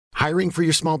Hiring for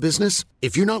your small business?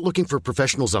 If you're not looking for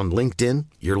professionals on LinkedIn,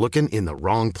 you're looking in the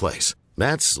wrong place.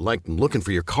 That's like looking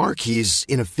for your car keys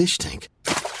in a fish tank.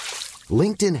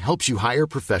 LinkedIn helps you hire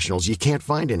professionals you can't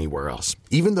find anywhere else,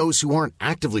 even those who aren't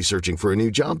actively searching for a new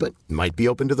job but might be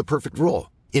open to the perfect role.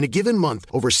 In a given month,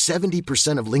 over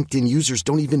 70% of LinkedIn users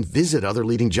don't even visit other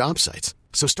leading job sites.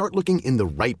 So start looking in the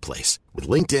right place. With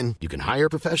LinkedIn, you can hire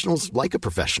professionals like a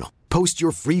professional. Post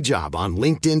your free job on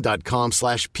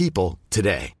linkedin.com/people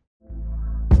today.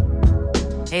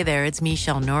 Hey there, it's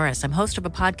Michelle Norris. I'm host of a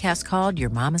podcast called Your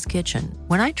Mama's Kitchen.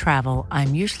 When I travel,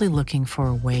 I'm usually looking for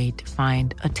a way to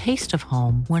find a taste of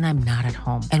home when I'm not at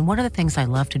home. And one of the things I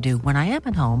love to do when I am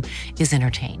at home is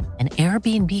entertain. And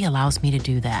Airbnb allows me to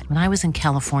do that. When I was in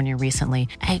California recently,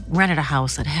 I rented a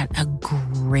house that had a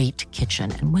great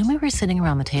kitchen. And when we were sitting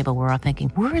around the table, we're all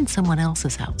thinking, we're in someone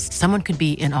else's house. Someone could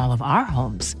be in all of our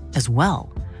homes as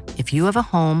well. If you have a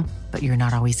home, but you're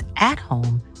not always at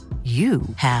home, you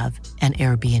have an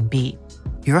Airbnb.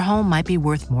 Your home might be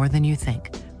worth more than you think.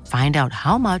 Find out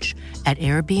how much at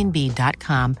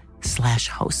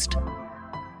airbnb.com/host.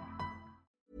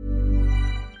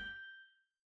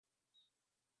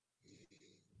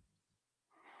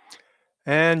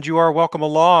 And you are welcome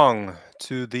along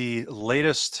to the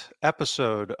latest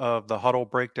episode of the Huddle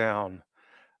Breakdown.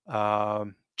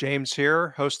 James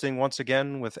here, hosting once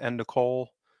again with Enda Cole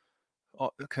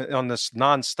on this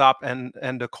nonstop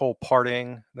Enda Cole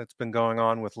partying that's been going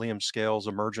on with Liam Scales'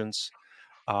 emergence.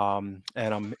 And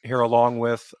I'm here along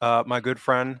with my good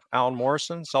friend Alan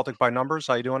Morrison, Celtic by Numbers.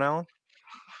 How you doing, Alan?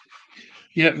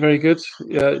 Yeah, very good.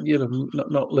 Yeah,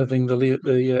 not living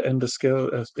the end of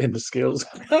scales,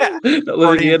 not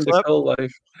living the end of Cole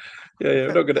life. Yeah,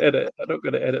 I'm not going to edit. I'm not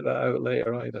going to edit that out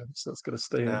later either. So it's going to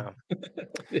stay in.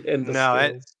 The end of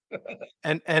scales.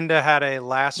 And Enda had a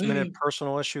last minute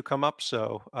personal issue come up,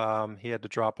 so he had to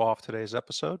drop off today's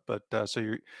episode. But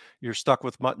so you're stuck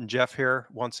with Mutt and Jeff here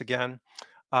once again.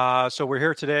 So we're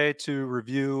here today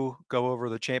to go over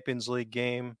the Champions League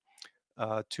game,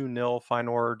 2-0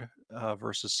 Feyenoord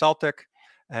versus Celtic,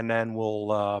 and then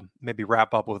we'll maybe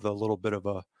wrap up with a little bit of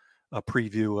a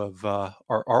preview of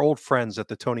our old friends at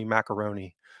the Tony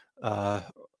Macaroni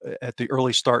at the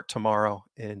early start tomorrow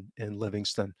in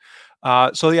Livingston.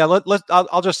 So yeah,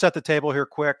 I'll just set the table here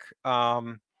quick.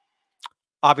 Obviously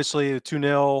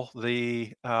 2-0,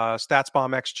 the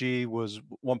StatsBomb XG was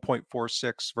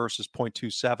 1.46 versus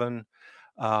 0.27.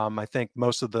 I think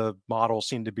most of the models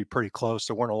seemed to be pretty close.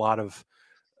 There weren't a lot of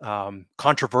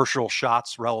controversial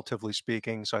shots, relatively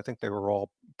speaking. So I think they were all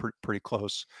pretty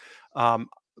close.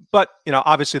 But,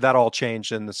 obviously that all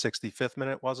changed in the 65th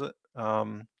minute, was it?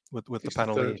 With the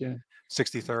penalty. Yeah.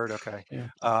 63rd. Okay. Yeah.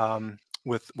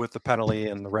 With the penalty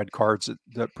and the red cards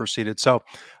that proceeded. So,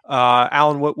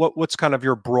 Alan, what's kind of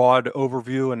your broad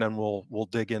overview, and then we'll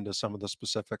dig into some of the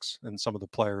specifics and some of the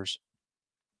players.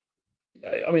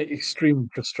 I mean, extreme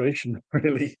frustration,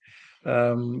 really.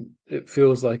 It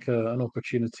feels like an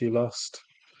opportunity lost.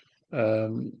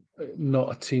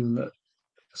 Not a team that,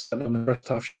 on the first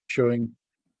half showing,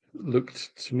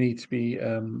 looked to me to be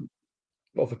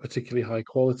of a particularly high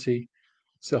quality.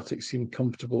 Celtic seemed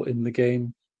comfortable in the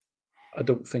game. I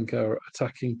don't think our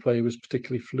attacking play was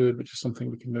particularly fluid, which is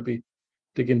something we can maybe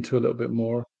dig into a little bit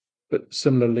more. But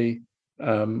similarly,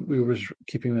 we were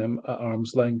keeping them at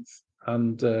arm's length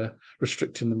and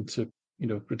restricting them to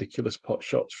ridiculous pot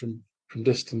shots from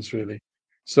distance, really.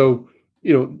 So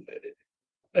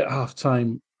at half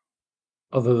time,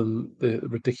 other than the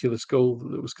ridiculous goal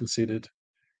that was conceded,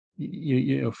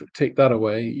 if take that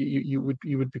away, you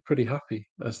would be pretty happy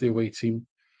as the away team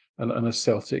and as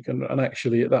Celtic, and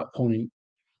actually at that point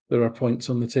there are points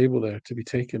on the table there to be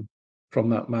taken from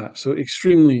that match. So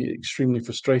extremely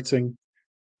frustrating,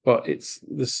 but it's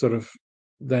this sort of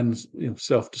then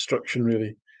self-destruction,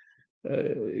 really.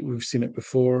 We've seen it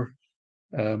before.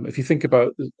 If you think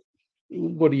about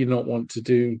what do you not want to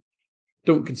do,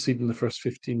 don't concede in the first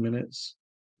 15 minutes,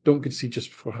 don't concede just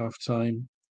before half time,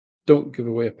 don't give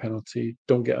away a penalty,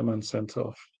 don't get a man sent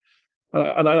off.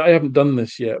 And I haven't done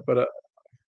this yet, but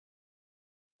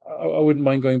I wouldn't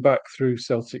mind going back through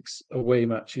Celtic's away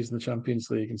matches in the Champions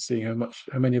League and seeing how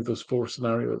many of those 4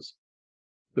 scenarios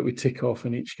that we tick off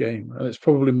in each game, and it's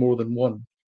probably more than one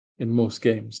in most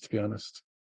games, to be honest.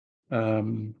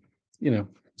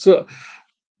 So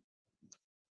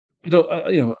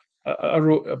I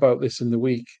wrote about this in the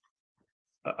week.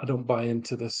 I don't buy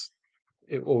into this.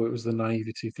 It was the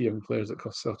naivety of the young players that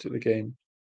cost Celtic the game.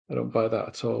 I don't buy that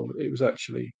at all. It was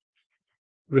actually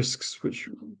risks which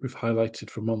we've highlighted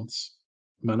for months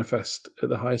manifest at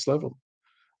the highest level,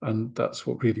 and that's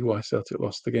what really why Celtic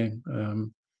lost the game.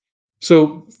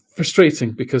 So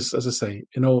frustrating because, as I say,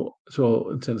 to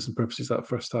all intents and purposes, that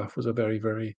first half was a very,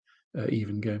 very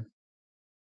even game.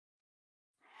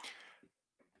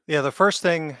 Yeah, the first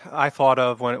thing I thought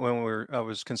of I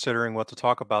was considering what to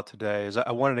talk about today is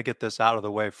I wanted to get this out of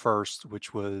the way first,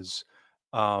 which was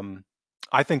um,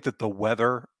 I think that the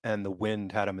weather and the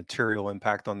wind had a material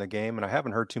impact on the game, and I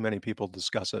haven't heard too many people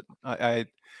discuss it. I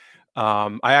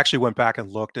actually went back and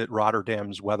looked at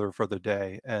Rotterdam's weather for the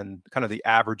day, and kind of the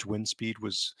average wind speed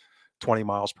was 20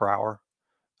 miles per hour.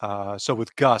 So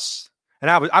with gusts, and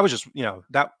I was just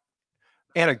that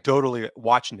anecdotally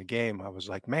watching the game, I was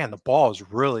like, man, the ball is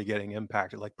really getting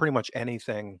impacted. Like pretty much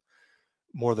anything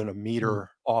more than a Mm.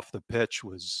 meter off the pitch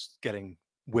was getting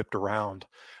whipped around.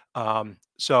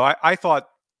 So I thought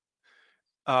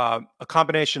a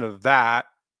combination of that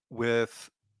with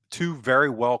two very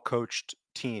well coached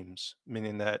teams,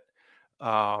 meaning that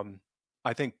um,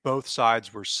 I think both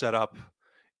sides were set up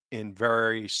in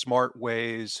very smart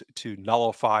ways to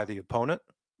nullify the opponent.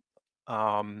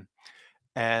 Um,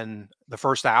 and the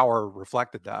first hour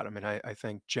reflected that. I mean, I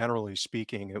think generally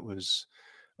speaking, it was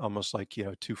almost like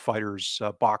two fighters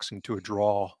boxing to a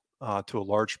draw to a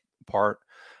large part.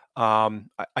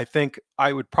 I think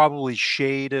I would probably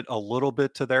shade it a little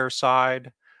bit to their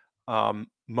side,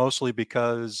 mostly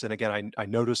because, and again, I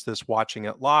noticed this watching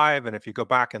it live. And if you go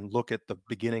back and look at the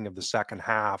beginning of the second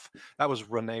half, that was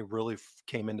when they really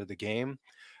came into the game.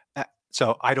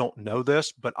 So I don't know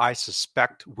this, but I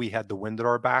suspect we had the wind at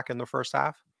our back in the first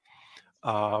half,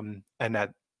 and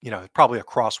that probably a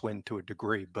crosswind to a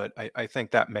degree, but I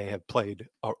think that may have played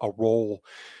a role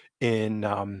in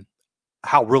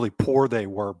how really poor they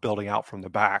were building out from the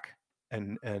back.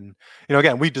 And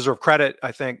again, we deserve credit.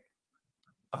 I think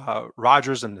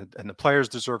Rodgers and the players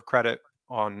deserve credit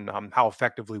on how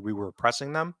effectively we were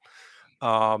pressing them.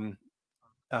 Um,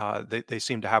 they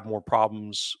seem to have more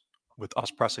problems with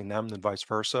us pressing them than vice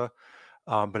versa.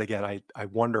 But again, I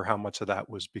wonder how much of that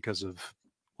was because of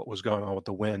what was going on with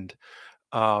the wind.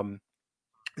 Um,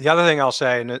 the other thing I'll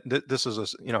say, and this is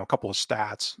a couple of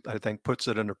stats that I think puts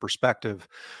it into perspective.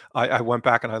 I went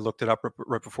back and I looked it up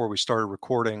right before we started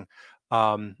recording.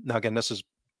 Now again, this is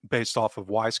based off of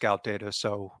Y Scout data,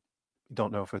 so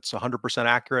don't know if it's 100%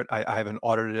 accurate. I haven't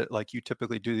audited it like you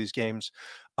typically do these games.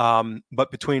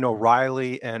 But between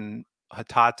O'Reilly and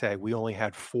Hatate, we only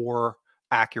had 4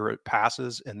 accurate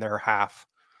passes in their half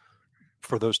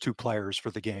for those two players for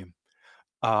the game.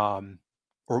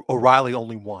 O'Reilly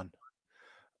only 1.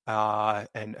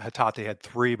 And Hatate had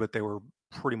 3, but they were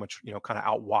pretty much, kind of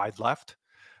out wide left.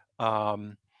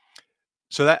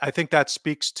 So that I think that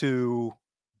speaks to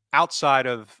outside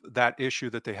of that issue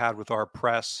that they had with our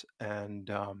press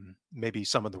and maybe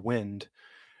some of the wind,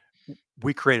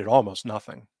 we created almost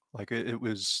nothing. Like it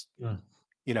was,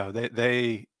 Yeah.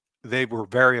 they were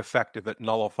very effective at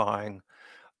nullifying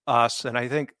us, and I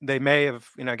think they may have,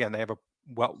 again, they have a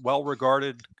well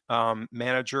regarded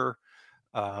manager.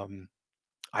 Um,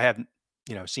 I haven't,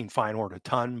 seen Feyenoord a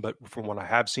ton, but from what I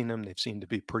have seen them, they've seemed to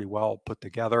be pretty well put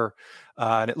together.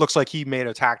 And it looks like he made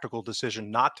a tactical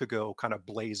decision not to go kind of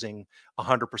blazing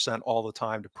 100% all the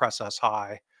time to press us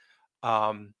high,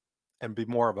 and be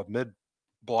more of a mid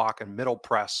block and middle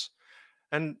press.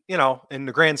 And, in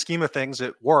the grand scheme of things,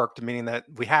 it worked, meaning that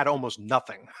we had almost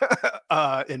nothing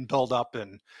in build up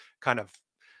and kind of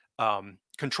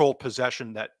controlled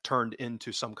possession that turned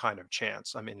into some kind of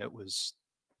chance. I mean, it was,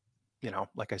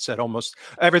 like I said, almost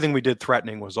everything we did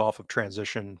threatening was off of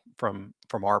transition from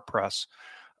our press.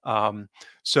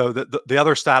 So the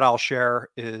other stat I'll share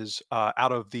is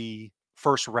out of the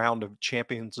first round of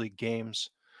Champions League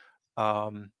games.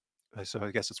 So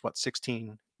I guess it's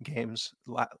 16 games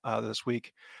this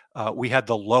week. We had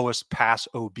the lowest pass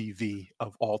OBV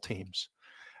of all teams.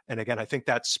 And again, I think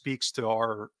that speaks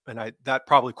to that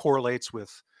probably correlates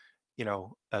with,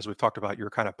 as we've talked about, your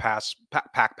kind of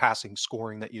pack passing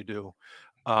scoring that you do.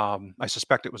 I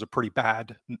suspect it was a pretty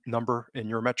bad number in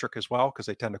your metric as well, because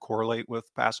they tend to correlate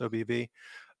with pass OBV.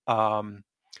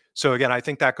 So again, I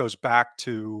think that goes back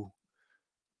to,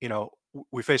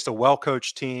 we faced a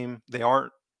well-coached team. They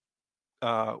aren't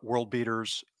world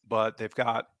beaters, but they've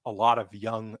got a lot of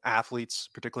young athletes,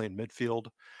 particularly in midfield.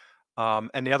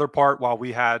 And the other part, while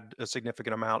we had a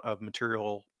significant amount of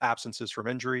material absences from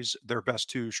injuries, their best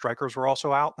 2 strikers were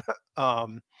also out.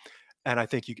 And I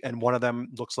think and one of them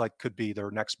looks like could be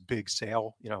their next big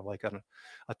sale, like a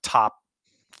top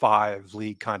 5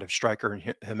 league kind of striker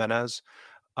in Jimenez.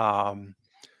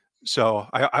 So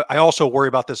I also worry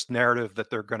about this narrative that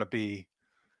they're going to be,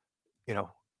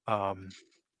 um,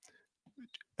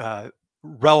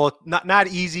 not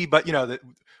easy, but that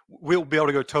we'll be able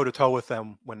to go toe to toe with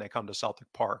them when they come to Celtic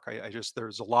Park. I just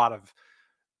there's a lot of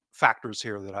factors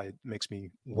here that makes me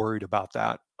worried about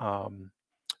that.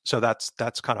 So that's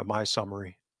kind of my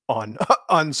summary on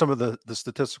on some of the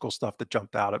statistical stuff that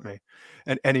jumped out at me.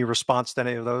 And any response to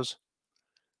any of those?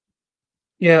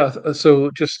 Yeah, so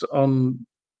just on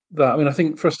that, I mean, I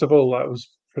think first of all, I was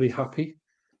pretty happy,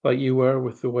 like you were,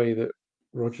 with the way that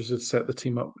Rodgers had set the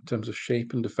team up in terms of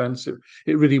shape and defense.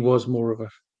 It really was more of a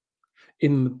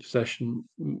in the possession.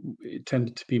 It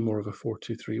tended to be more of a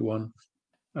 4-2-3-1.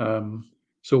 Um,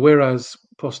 so whereas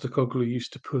Postecoglou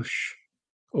used to push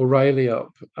O'Reilly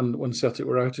up, and when Celtic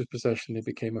were out of possession, they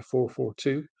became a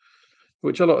 4-4-2,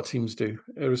 which a lot of teams do,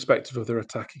 irrespective of their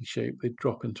attacking shape. They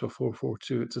drop into a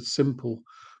 4-4-2. It's a simple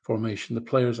formation. The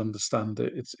players understand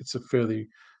it. It's a fairly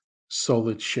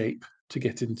solid shape to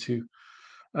get into.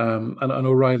 And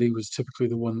O'Reilly was typically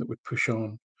the one that would push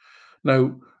on.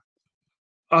 Now,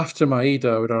 after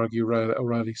Maeda, I would argue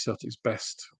O'Reilly Celtic's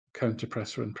best counter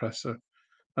presser and presser.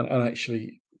 And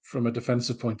actually, from a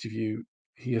defensive point of view,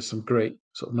 he has some great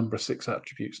sort of number 6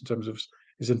 attributes in terms of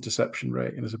his interception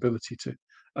rate and his ability to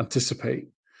anticipate.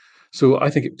 So I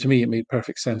think to me, it made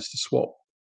perfect sense to swap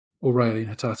O'Reilly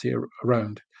and Hatate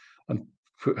around and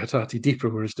put Hatate deeper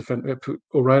where put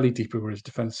O'Reilly deeper where his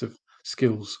defensive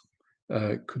skills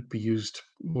could be used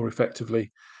more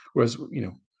effectively. Whereas,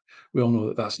 we all know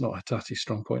that that's not Hatate's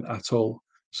strong point at all.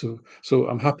 So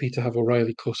I'm happy to have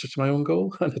O'Reilly closer to my own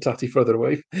goal and Hatate further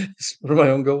away from my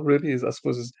own goal. Really, is I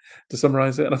suppose is to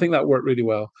summarise it, and I think that worked really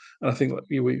well. And I think I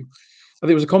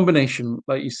think it was a combination,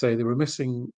 like you say, they were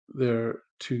missing their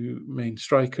two main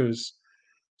strikers.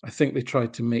 I think they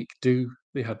tried to make do.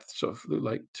 They had sort of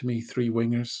like to me 3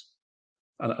 wingers,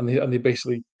 and they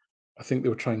basically, I think they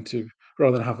were trying to,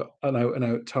 rather than have an out and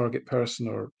out target person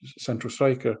or central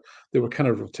striker, they were kind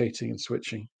of rotating and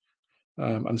switching.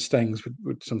 And Stengs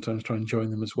would sometimes try and join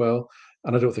them as well.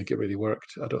 And I don't think it really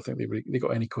worked. I don't think they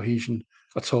got any cohesion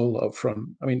at all up front.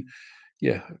 I mean,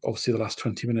 yeah, obviously the last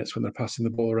 20 minutes when they're passing the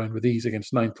ball around with ease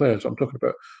against 9 players, I'm talking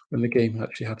about when the game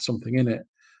actually had something in it,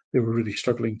 they were really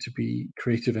struggling to be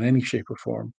creative in any shape or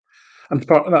form. And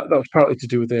part of that was partly to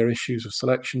do with their issues of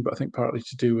selection, but I think partly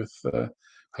to do with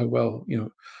how well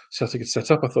Celtic had set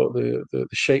up. I thought the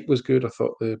shape was good. I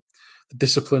thought the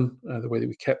discipline, the way that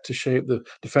we kept to shape, the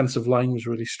defensive line was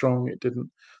really strong.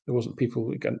 There wasn't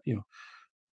people again,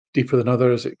 deeper than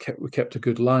others. We kept a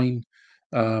good line.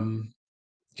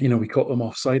 We caught them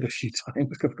offside a few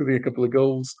times. Could be a couple of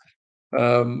goals.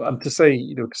 And to say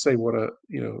what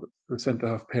the centre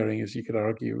half pairing is, you could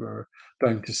argue, are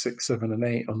down to 6, 7, and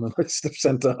 8 on the list of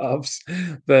centre halves.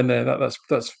 Then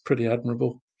that's pretty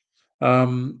admirable.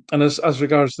 And as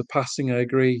regards the passing, I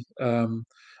agree.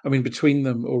 I mean, between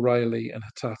them, O'Reilly and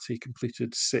Hatate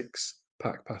completed 6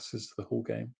 pack passes the whole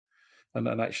game, and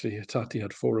actually Hatate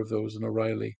had 4 of those, and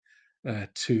O'Reilly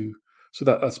 2. So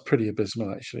that's pretty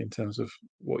abysmal actually in terms of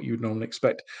what you would normally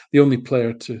expect. The only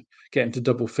player to get into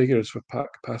double figures for pack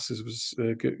passes was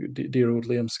dear old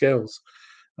Liam Scales.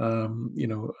 And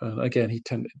again,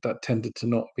 that tended to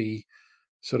not be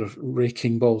sort of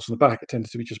raking balls in the back. It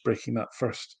tended to be just breaking that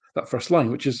first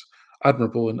line, which is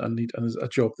admirable and is a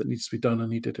job that needs to be done.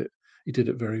 And he did it. He did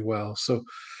it very well. So,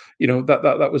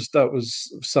 that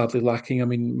was sadly lacking. I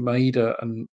mean, Maeda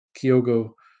and Kyogo.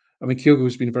 I mean, Kyogo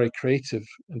has been very creative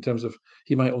in terms of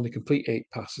he might only complete 8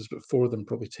 passes, but 4 of them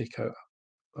probably take out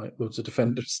like loads of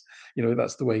defenders.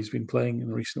 That's the way he's been playing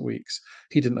in recent weeks.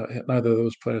 He didn't. Neither of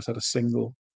those players had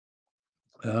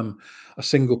um, a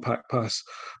single pack pass.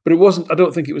 But it wasn't. I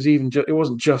don't think it was even. It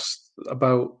wasn't just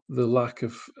about the lack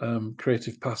of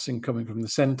creative passing coming from the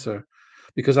centre,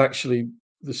 because actually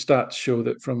the stats show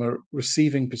that from a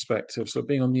receiving perspective, so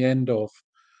being on the end of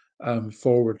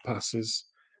forward passes,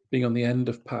 being on the end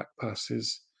of pack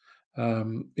passes,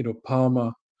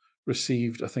 Palmer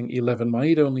received, I think, 11.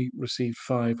 Maeda only received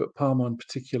 5, but Palmer in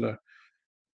particular,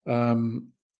 um,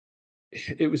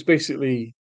 it was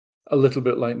basically a little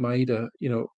bit like Maeda.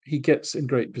 He gets in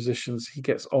great positions, he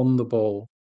gets on the ball,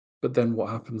 but then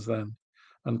what happens then?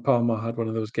 And Palmer had one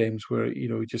of those games where he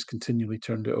just continually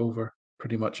turned it over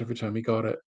pretty much every time he got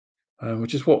it,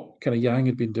 which is what kind of Yang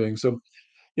had been doing. So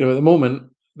at the moment,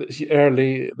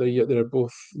 early, they're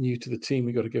both new to the team.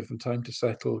 We got to give them time to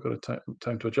settle, got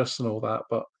time to adjust and all that.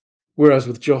 But whereas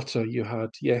with Jota, you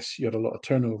had a lot of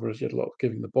turnovers, you had a lot of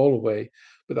giving the ball away,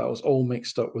 but that was all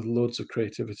mixed up with loads of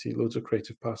creativity, loads of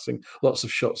creative passing, lots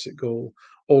of shots at goal,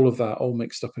 all of that all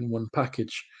mixed up in one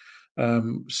package.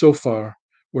 So far,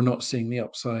 we're not seeing the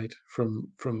upside from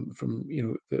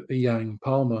the Yang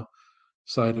Palmer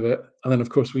side of it, and then of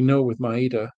course we know with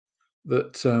Maeda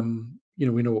that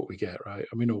we know what we get, right?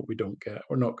 And we know what we don't get.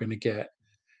 We're not going to get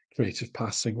creative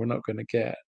passing. We're not going to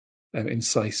get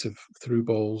incisive through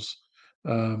balls.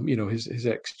 His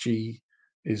XG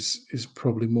is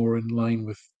probably more in line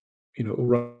with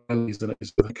O'Reilly's than it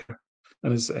is with Lineker,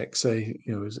 and his XA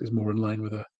is more in line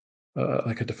with a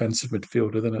like a defensive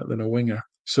midfielder than a winger.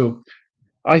 So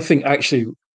I think actually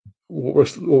what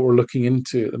we're looking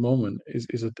into at the moment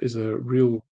is a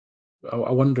real.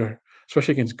 I wonder,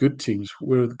 especially against good teams,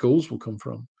 where the goals will come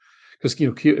from. Because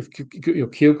if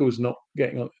Kyogo's not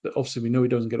getting on, obviously we know he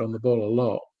doesn't get on the ball a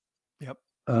lot. Yep.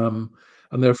 And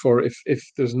therefore,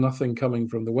 if there's nothing coming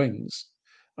from the wings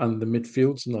and the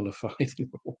midfield's nullified,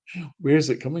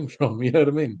 where's it coming from? You know what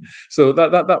I mean? So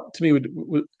that to me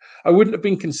would I wouldn't have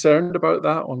been concerned about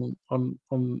that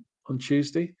on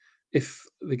Tuesday if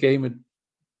the game had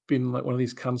been like one of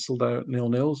these cancelled out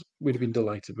 0-0s. We'd have been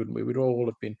delighted, wouldn't we? We'd all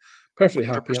have been perfectly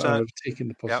happy. I would 100%. have taken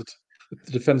the Yep.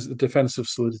 positive, the defensive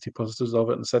solidity positives of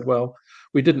it, and said, well,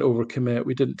 we didn't overcommit,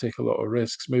 we didn't take a lot of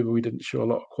risks, maybe we didn't show a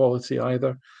lot of quality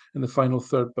either in the final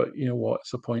third. But you know what?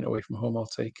 It's a point away from home. I'll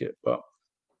take it. But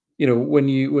when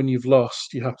you've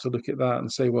lost, you have to look at that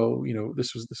and say, well,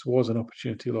 this was an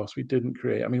opportunity lost. We didn't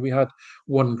create. I mean, we had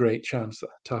one great chance that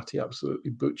Tati absolutely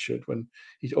butchered when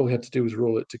all he had to do was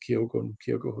roll it to Kyogo, and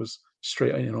Kyogo was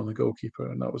straight in on the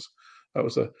goalkeeper, and that was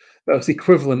the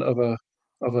equivalent of an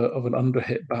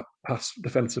underhit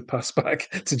defensive pass back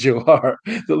to Joe Hart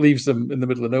that leaves them in the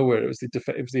middle of nowhere. It was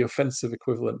the offensive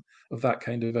equivalent of that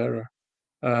kind of error,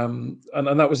 and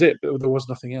that was it. There was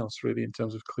nothing else really in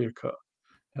terms of clear cut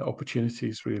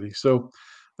opportunities really. So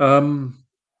that's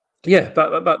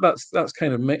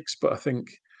kind of mixed, but I think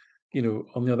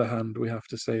on the other hand we have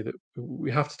to say that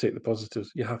we have to take the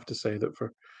positives. You have to say that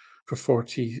for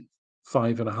 46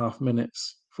 and a half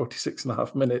minutes, even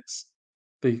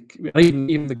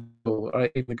the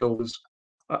goal was,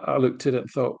 I looked at it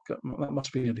and thought that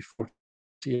must be nearly 40.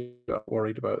 I'm not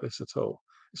worried about this at all.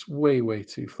 It's way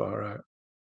too far out.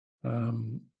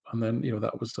 And then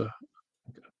that was a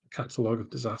catalogue of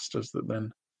disasters that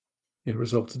then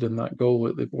resulted in that goal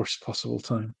at the worst possible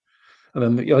time. And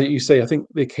then, like you say, I think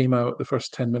they came out the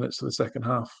first 10 minutes of the second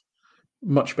half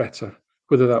much better.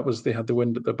 Whether that was they had the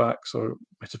wind at their backs or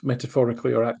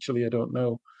metaphorically or actually, I don't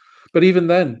know. But even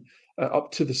then,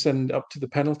 up to the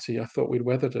penalty, I thought we'd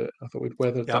weathered it. I thought we'd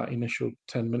weathered Yep. that initial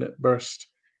 10-minute burst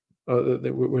where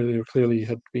they clearly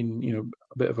had been,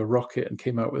 a bit of a rocket and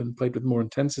came out and played with more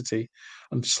intensity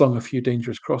and slung a few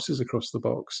dangerous crosses across the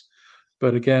box.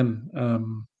 But again,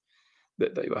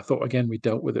 I thought again we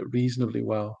dealt with it reasonably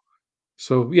well.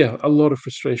 So yeah, a lot of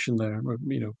frustration there,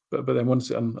 but then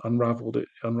once it unraveled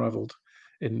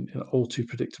in an all too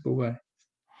predictable way.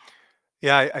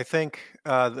 Yeah, I think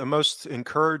the most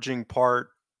encouraging part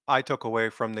I took away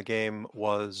from the game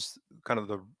was kind of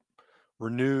the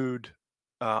renewed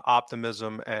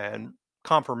optimism and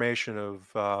confirmation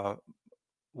of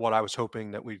what I was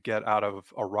hoping that we'd get out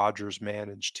of a Rodgers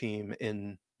managed team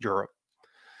in Europe.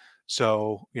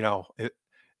 So,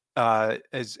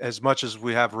 as much as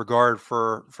we have regard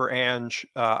for Ange,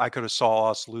 I could have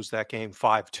saw us lose that game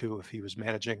 5-2 if he was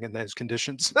managing in those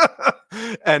conditions.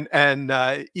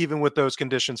 and even with those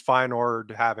conditions, Feyenoord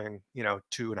having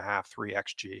 2.5, 3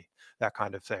 xG, that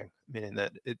kind of thing, meaning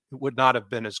that it would not have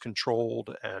been as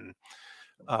controlled, and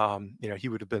he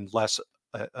would have been less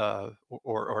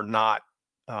or not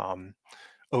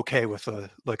okay with a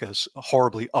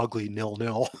horribly ugly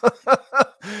 0-0,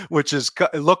 which it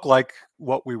looked like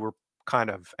what we were kind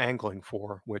of angling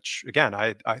for, which again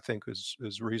I think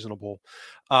is reasonable.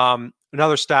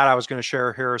 Another stat I was going to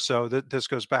share here, so this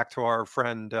goes back to our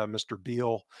friend Mr.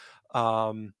 Beal,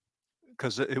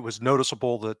 because it was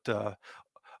noticeable that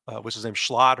what's his name,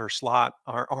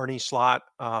 Arnie Slot,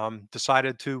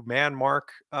 decided to man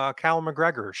mark Callum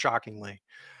McGregor, shockingly.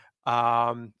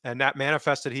 And that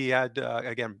manifested, he had,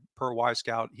 again, per Y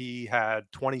Scout, he had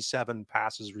 27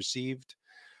 passes received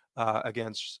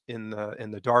against in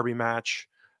the Derby match.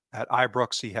 At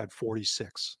Ibrox, he had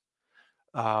 46.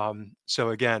 So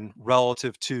again,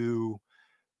 relative to,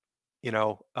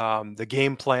 the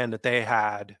game plan that they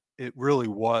had, it really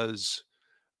was,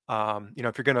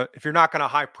 if you're not going to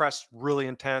high press really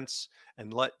intense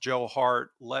and let Joe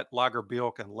Hart, let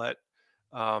Lagerbielke, and let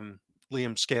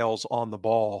Liam Scales on the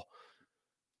ball,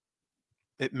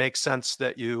 it makes sense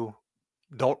that you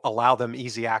don't allow them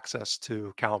easy access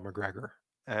to Callum McGregor.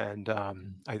 And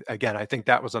I think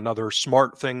that was another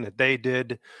smart thing that they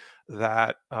did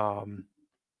that,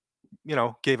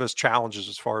 gave us challenges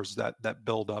as far as that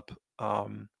build up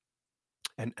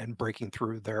and breaking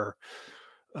through their,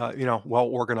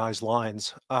 well-organized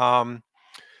lines.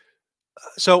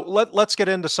 So let's get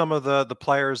into some of the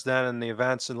players then and the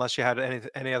events, unless you had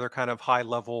any other kind of high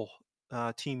level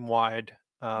team-wide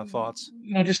thoughts?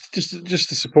 No, just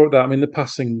to support that. I mean, the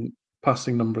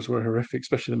passing numbers were horrific,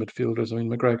 especially the midfielders. I mean,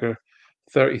 McGregor,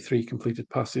 33 completed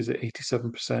passes at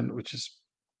 87%, which is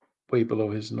way below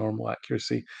his normal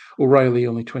accuracy. O'Reilly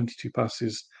only 22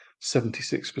 passes,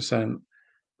 76%,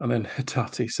 and then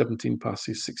Hatate 17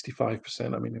 passes,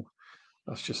 65%. I mean,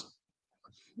 that's just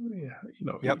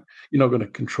Yep. you're not going to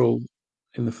control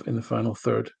in the final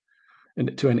third in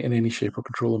any shape or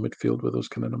control a midfield with those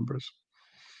kind of numbers.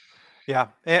 Yeah,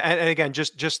 and again,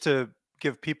 just to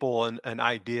give people an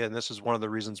idea, and this is one of the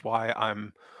reasons why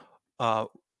I'm uh,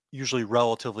 usually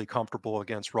relatively comfortable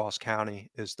against Ross County,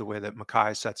 is the way that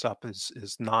Mackay sets up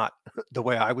is not the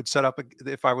way I would set up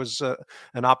if I was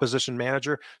an opposition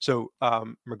manager. So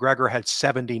McGregor had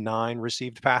 79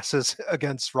 received passes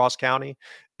against Ross County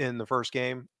in the first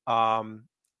game,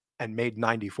 and made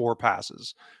 94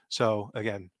 passes. So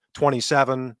again,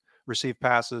 27 received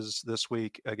passes this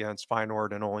week against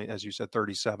Feyenoord, and only, as you said,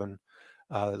 37.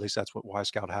 At least that's what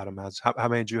Wisecout had him as. How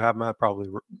many did you have him at? Probably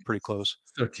pretty close.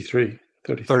 33.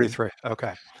 33.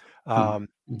 Okay. Mm.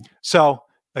 So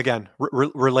again,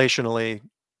 relationally,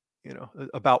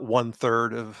 about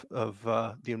 1/3 of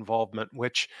the involvement,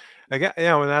 which again,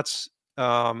 and that's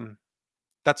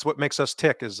what makes us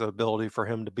tick, is the ability for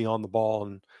him to be on the ball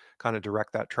and kind of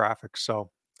direct that traffic.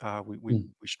 So we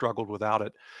struggled without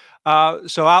it.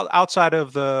 So outside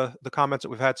of the comments that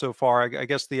we've had so far, I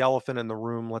guess the elephant in the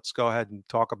room. Let's go ahead and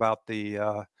talk about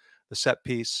the set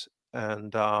piece,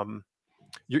 and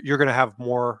you're going to have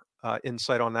more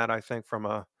insight on that, I think, from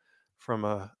a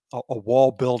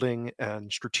wall building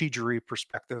and strategery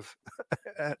perspective,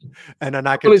 and then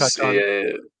I can touch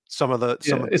on some of the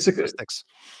statistics.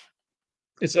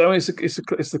 It's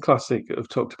the classic. I've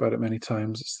talked about it many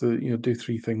times. It's the do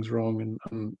three things wrong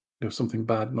and something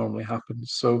bad normally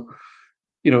happens. So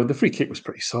the free kick was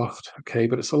pretty soft, okay,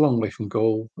 but it's a long way from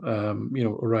goal.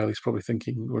 O'Reilly's probably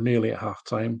thinking we're nearly at half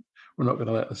time. We're not going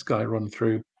to let this guy run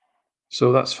through,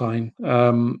 so that's fine.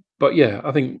 But yeah,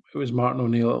 I think it was Martin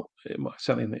O'Neill.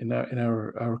 Certainly in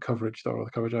our coverage, or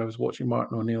the coverage I was watching,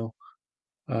 Martin O'Neill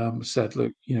said,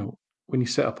 look, when you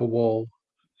set up a wall,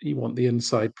 you want the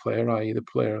inside player, i.e. the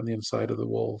player on the inside of the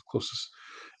wall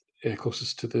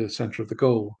closest to the center of the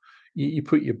goal. You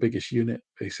put your biggest unit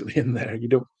basically in there. You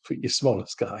don't put your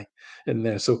smallest guy in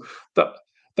there. So I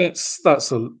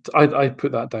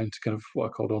put that down to kind of what I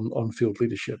called on-field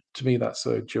leadership. To me, that's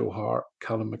a Joe Hart,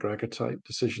 Callum McGregor type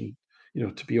decision,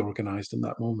 to be organised in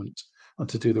that moment and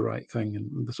to do the right thing,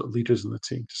 and the sort of leaders in the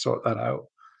team to sort that out.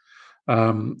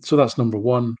 So that's number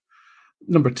one.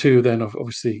 Number two, then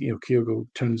obviously, Kyogo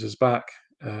turns his back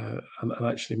and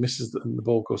actually misses, and the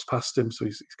ball goes past him. So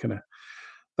he's kind of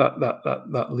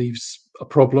that leaves a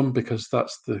problem, because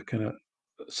that's the kind of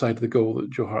side of the goal that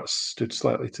Joe Hart stood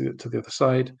slightly to the other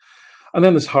side. And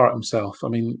then there's Hart himself. I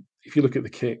mean, if you look at the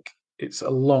kick, it's a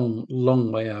long,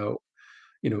 long way out.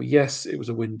 Yes, it was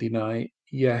a windy night.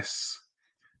 Yes,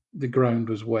 the ground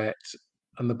was wet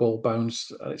and the ball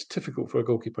bounced. And it's difficult for a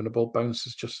goalkeeper, and the ball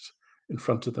bounces just in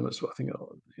front of them. It's, I think,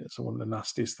 it's one of the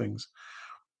nastiest things.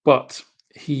 But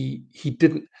he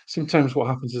didn't. Sometimes what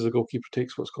happens is a goalkeeper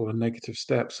takes what's called a negative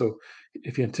step. So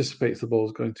if he anticipates the ball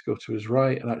is going to go to his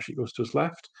right and actually goes to his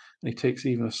left, and he takes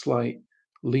even a slight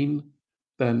lean,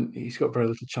 then he's got very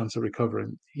little chance of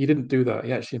recovering. He didn't do that.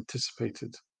 He actually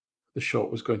anticipated the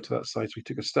shot was going to that side, so he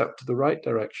took a step to the right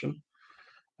direction,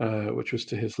 which was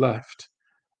to his left,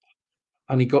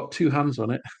 and he got two hands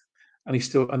on it, and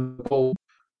the ball,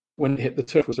 when it hit the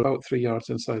turf, was about 3 yards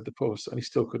inside the post, and he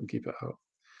still couldn't keep it out.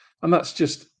 And that's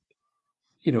just,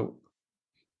 how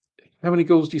many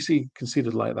goals do you see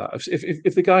conceded like that?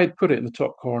 If the guy had put it in the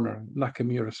top corner,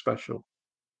 Nakamura special,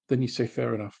 then you say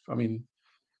fair enough. I mean,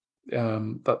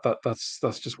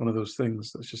 that's just one of those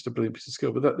things. That's just a brilliant piece of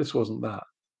skill. But this wasn't that.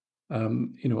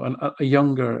 And a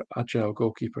younger, agile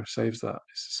goalkeeper saves that.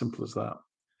 It's as simple as that.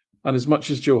 And as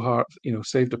much as Joe Hart,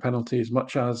 saved a penalty, as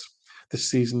much as this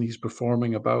season he's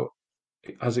performing about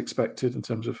as expected in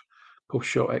terms of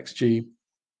post-shot XG,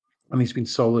 and he's been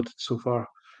solid so far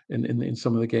in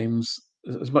some of the games.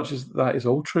 As much as that is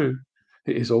all true,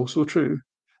 it is also true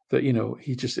that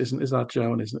he just isn't as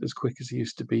agile and isn't as quick as he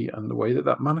used to be, and the way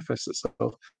that manifests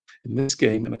itself in this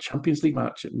game, in a Champions League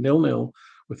match at 0-0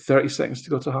 with 30 seconds to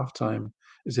go to half time,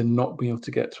 is in not being able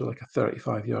to get to like a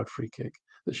 35-yard free kick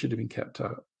that should have been kept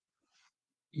out.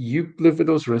 You live with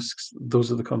those risks; those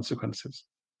are the consequences.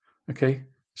 Okay,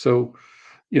 so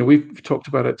we've talked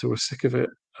about it till we're sick of it.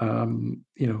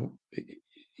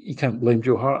 You can't blame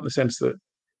Joe Hart in the sense that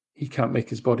he can't make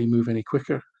his body move any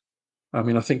quicker. I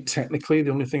mean, I think technically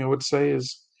the only thing I would say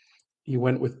is he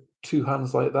went with two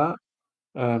hands like that.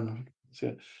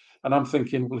 So And I'm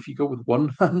thinking, well, if you go with one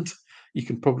hand,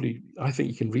 I think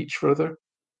you can reach further.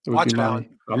 It would be Watch my. now.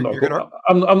 I'm not. You're gonna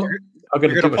I'm going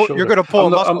to do a you're shoulder. gonna pull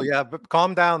I'm a not. muscle, yeah, but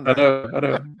calm down I there.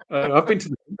 know. I know. I've been to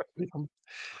the.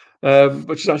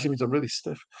 Which actually means I'm really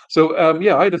stiff. So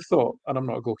yeah, I'd have thought, and I'm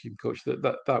not a goalkeeping coach,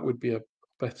 that would be a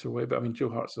better way. But I mean, Joe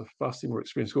Hart's a vastly more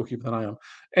experienced goalkeeper than I am.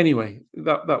 Anyway,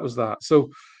 that was that. So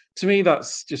to me,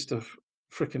 that's just a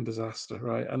freaking disaster,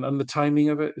 right? And the timing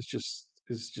of it is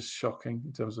just shocking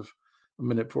in terms of a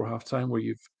minute before half time, where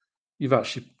you've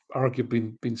actually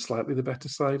arguably been slightly the better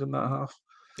side in that half.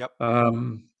 Yep.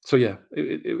 So yeah,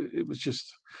 it was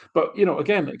just. But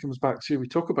again, it comes back to, we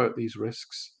talk about these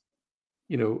risks.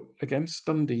 Against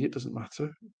Dundee, it doesn't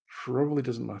matter. Probably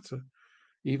doesn't matter.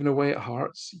 Even away at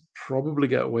Hearts, you probably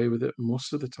get away with it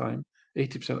most of the time,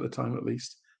 80% of the time at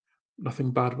least.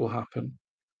 Nothing bad will happen.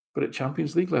 But at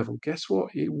Champions League level, guess what?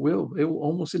 It will. It will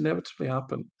almost inevitably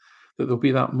happen that there'll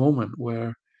be that moment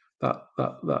where that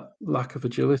lack of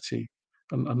agility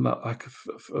and that lack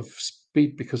of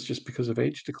speed, because of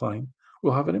age decline,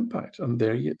 will have an impact. And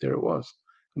there it was,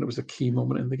 and it was a key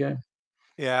moment in the game.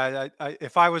 Yeah,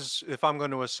 if I'm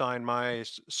going to assign my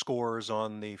scores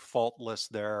on the fault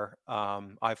list there,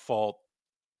 I fault,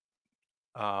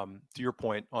 to your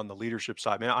point, on the leadership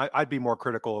side. I mean, I'd be more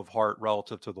critical of Hart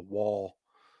relative to the wall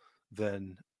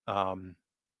than um,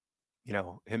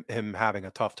 him having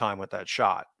a tough time with that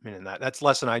shot. I mean, that's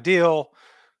less than ideal.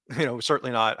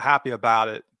 Certainly not happy about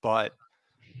it, but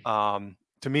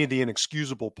to me, the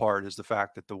inexcusable part is the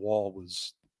fact that the wall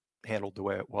was handled the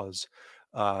way it was.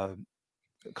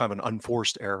 Kind of an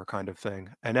unforced error kind of thing.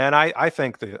 And then I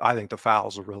think the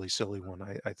foul's a really silly one.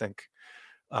 I think,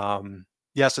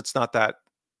 yes, it's not that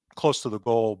close to the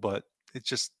goal, but it's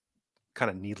just kind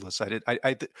of needless.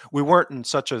 We weren't in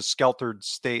such a skeltered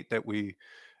state that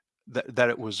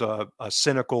it was a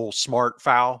cynical, smart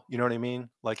foul. You know what I mean?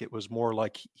 Like, it was more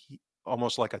like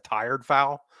almost like a tired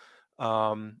foul,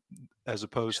 as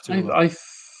opposed to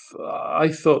I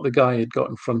thought the guy had got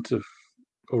in front of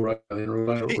O'Reilly,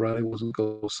 and he, O'Reilly wasn't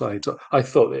goal side. So I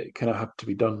thought that it kind of had to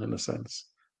be done in a sense.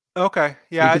 okay.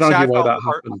 You Yeah. can See, I argue why felt that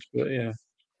happened, but yeah.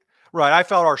 right. I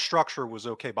felt our structure was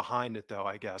okay behind it, though,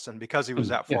 I guess. And because he was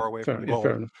that Yeah, far away from fair goal,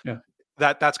 enough. Yeah.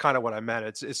 that's kind of what I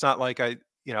meant. It's not like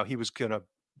he was going to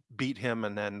beat him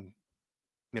and then,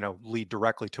 lead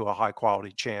directly to a high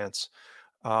quality chance.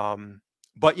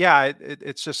 But yeah,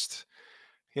 it's just,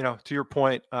 to your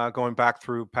point, going back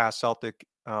through past Celtic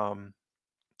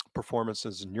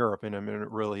performances in Europe, and I mean,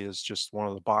 it really is just one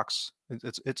of the box.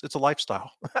 It's a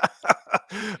lifestyle.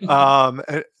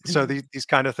 So these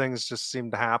kind of things just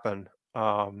seem to happen.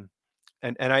 And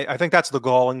I think that's the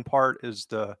galling part, is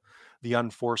the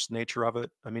unforced nature of it.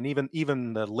 I mean,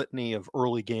 even the litany of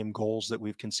early game goals that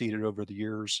we've conceded over the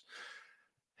years,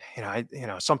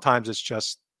 sometimes it's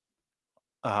just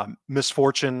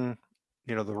misfortune,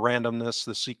 the randomness,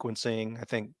 the sequencing. I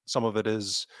think some of it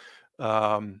is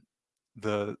um,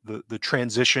 the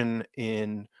transition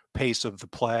in pace of the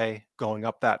play going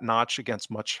up that notch against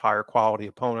much higher quality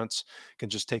opponents can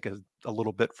just take a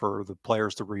little bit for the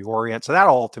players to reorient. So that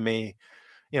all, to me,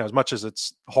 as much as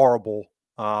it's horrible,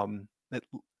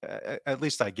 at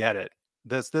least I get it.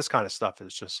 This kind of stuff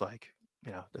is just like,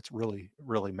 it's really,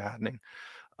 really maddening.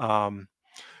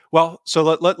 Well, so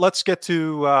let's get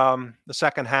to the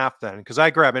second half then, because I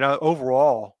agree. I mean,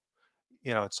 overall,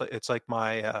 it's like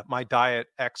my diet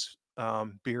X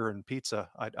beer and pizza.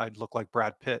 I'd look like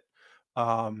Brad Pitt.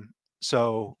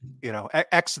 So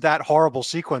X that horrible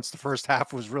sequence. The first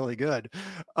half was really good,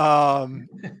 Apart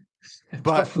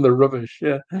but from the rubbish,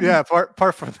 yeah. yeah,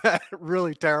 apart from that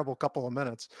really terrible couple of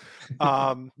minutes.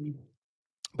 But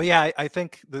yeah, I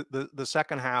think the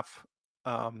second half.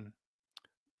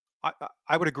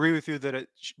 I would agree with you that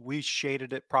we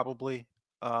shaded it probably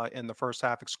in the first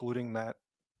half, excluding that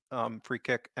free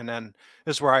kick, and then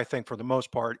this is where I think, for the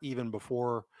most part, even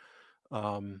before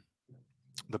um,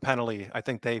 the penalty, I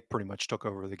think they pretty much took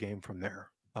over the game from there.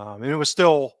 And it was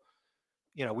still,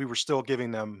 we were still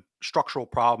giving them structural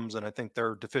problems, and I think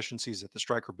their deficiencies at the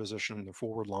striker position and the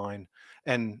forward line.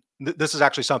 And this is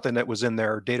actually something that was in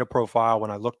their data profile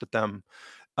when I looked at them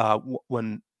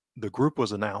when the group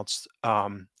was announced,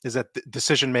 is that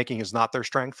decision making is not their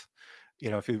strength.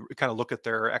 If you kind of look at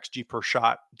their XG per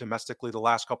shot domestically the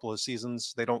last couple of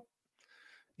seasons, they don't,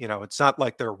 it's not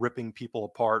like they're ripping people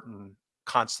apart and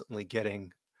constantly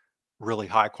getting really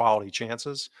high quality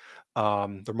chances.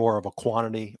 They're more of a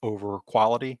quantity over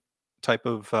quality type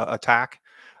of attack.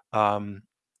 And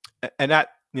that,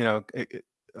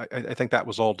 I think that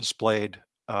was all displayed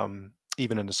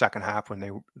even in the second half when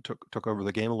they took over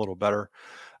the game a little better.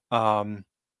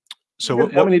 So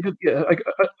Yeah, I mean, it did. Yeah,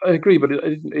 I agree, but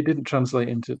it didn't translate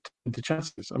into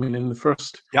chances. I mean, in the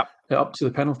first yep. up to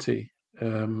the penalty,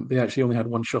 they actually only had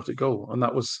one shot at goal, and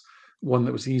that was one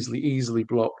that was easily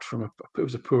blocked from it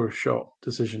was a poor shot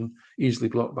decision, easily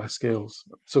blocked by Scales.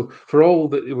 So for all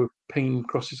that they were paying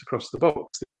crosses across the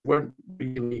box, they weren't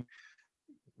really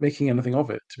making anything of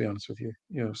it, to be honest with you.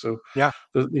 So Yeah,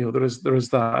 there is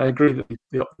that. I agree that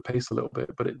they upped the pace a little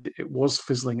bit, but it was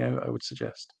fizzling out, I would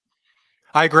suggest.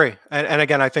 I agree. And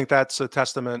again, I think that's a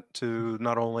testament to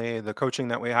not only the coaching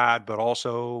that we had, but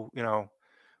also,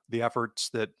 the efforts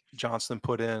that Johnston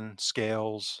put in,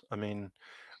 Scales. I mean,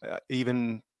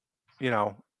 even,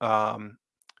 somebody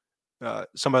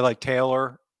like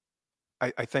Taylor,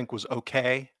 I think was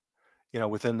okay,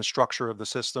 within the structure of the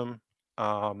system.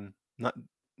 Not,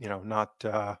 not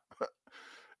a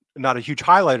huge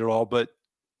highlight at all, but,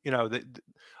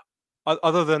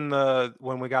 other than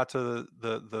when we got to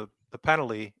the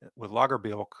penalty with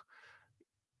Lagerbielk,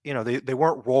 they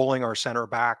weren't rolling our center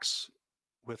backs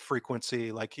with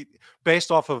frequency. Like based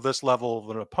off of this level of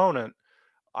an opponent,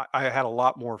 I had a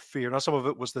lot more fear. Now, some of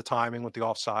it was the timing with the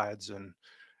offsides and,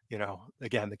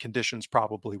 again, the conditions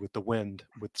probably with the wind,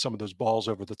 with some of those balls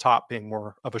over the top being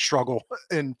more of a struggle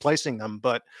in placing them.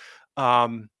 But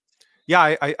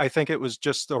yeah, I think it was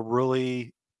just a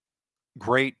really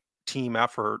great team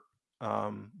effort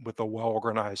with a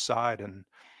well-organized side. And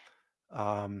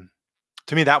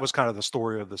to me, that was kind of the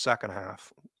story of the second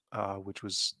half, which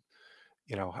was,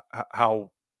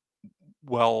 how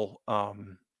well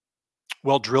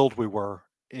drilled we were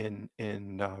in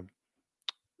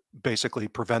basically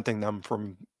preventing them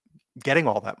from getting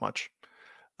all that much.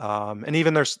 And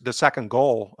even there's the second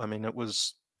goal. I mean, it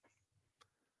was,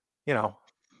 given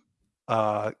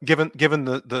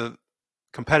the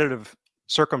competitive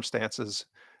circumstances,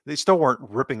 they still weren't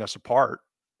ripping us apart.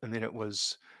 I mean, it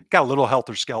got a little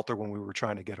helter-skelter when we were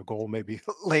trying to get a goal, maybe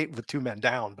late with 2 men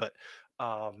down. But,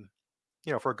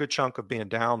 for a good chunk of being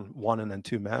down 1 and then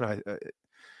 2 men,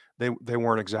 they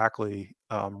weren't exactly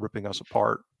ripping us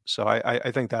apart. So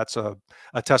I think that's a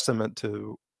testament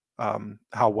to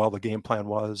how well the game plan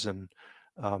was, and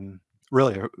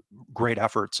really great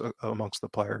efforts amongst the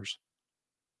players.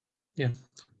 Yeah.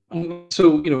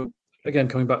 So, again,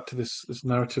 coming back to this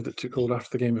narrative that took hold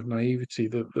after the game of naivety,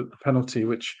 the penalty,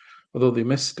 which, although they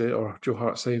missed it, or Joe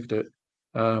Hart saved it,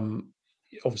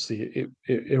 obviously it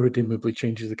irredeemably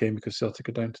changes the game because Celtic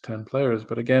are down to 10 players.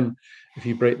 But again, if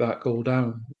you break that goal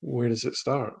down, where does it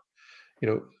start?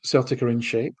 Celtic are in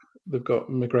shape. They've got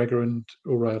McGregor and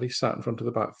O'Reilly sat in front of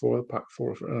the back four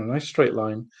in a nice straight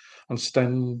line, and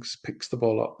Stengs picks the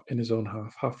ball up in his own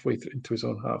half, halfway into his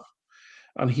own half,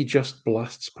 and he just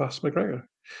blasts past McGregor.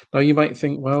 Now, you might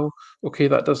think, well, okay,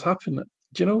 that does happen. Do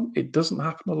you know, it doesn't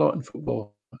happen a lot in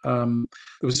football. There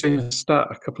was a stat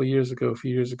a few years ago,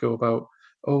 about,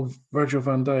 Virgil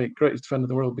van Dijk, greatest defender in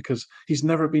the world, because he's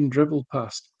never been dribbled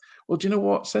past. Well, do you know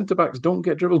what? Centre-backs don't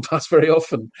get dribbled past very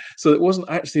often. So it wasn't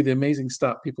actually the amazing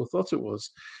stat people thought it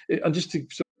was. And just to...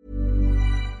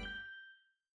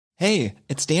 Hey,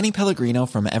 it's Danny Pellegrino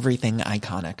from Everything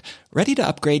Iconic. Ready to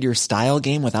upgrade your style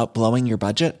game without blowing your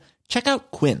budget? Check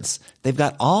out Quince. They've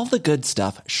got all the good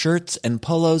stuff, shirts and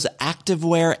polos,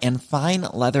 activewear, and fine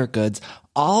leather goods,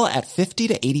 all at 50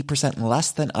 to 80%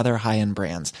 less than other high-end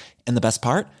brands. And the best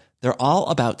part? They're all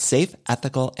about safe,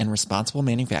 ethical, and responsible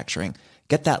manufacturing.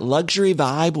 Get that luxury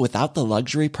vibe without the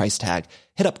luxury price tag.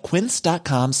 Hit up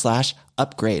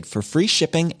quince.com/upgrade for free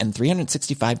shipping and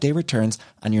 365-day returns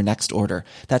on your next order.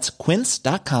 That's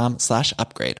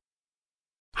quince.com/upgrade.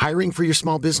 Hiring for your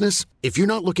small business? If you're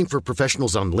not looking for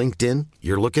professionals on LinkedIn,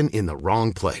 you're looking in the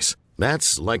wrong place.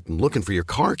 That's like looking for your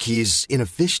car keys in a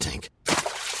fish tank.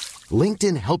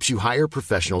 LinkedIn helps you hire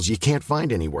professionals you can't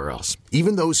find anywhere else,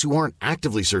 even those who aren't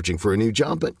actively searching for a new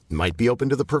job but might be open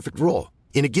to the perfect role.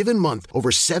 In a given month, over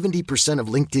 70% of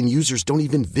LinkedIn users don't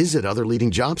even visit other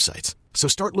leading job sites. So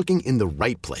start looking in the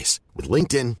right place. With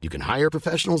LinkedIn, you can hire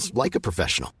professionals like a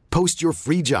professional. Post your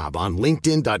free job on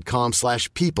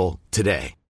linkedin.com/people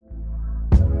today.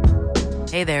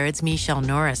 Hey there, it's Michelle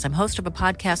Norris. I'm host of a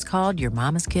podcast called Your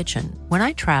Mama's Kitchen. When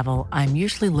I travel, I'm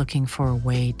usually looking for a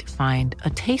way to find a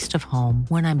taste of home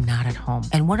when I'm not at home.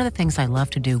 And one of the things I love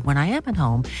to do when I am at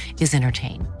home is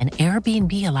entertain. And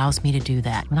Airbnb allows me to do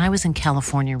that. When I was in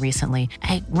California recently,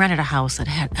 I rented a house that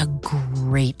had a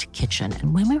great kitchen.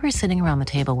 And when we were sitting around the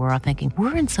table, we were all thinking,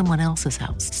 we're in someone else's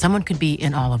house. Someone could be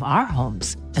in all of our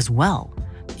homes as well.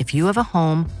 If you have a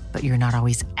home, but you're not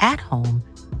always at home,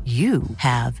 you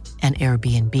have an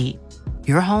Airbnb.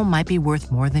 Your home might be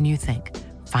worth more than you think.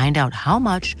 Find out how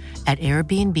much at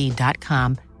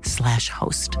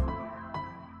airbnb.com/host.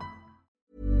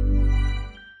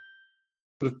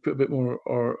 put a bit more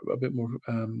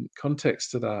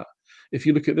context to that. If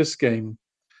you look at this game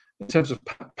in terms of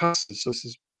passes, so this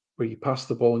is where you pass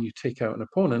the ball and you take out an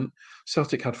opponent.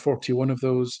 Celtic had 41 of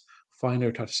those.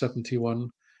 Feyenoord had 71.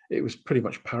 It was pretty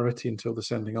much parity until the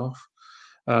sending off.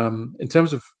 In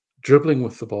terms of dribbling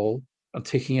with the ball and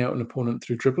taking out an opponent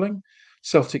through dribbling,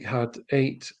 Celtic had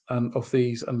 8 of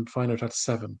these and Feyenoord had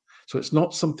 7. So it's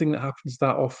not something that happens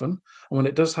that often. And when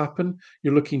it does happen,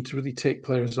 you're looking to really take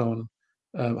players on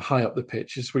high up the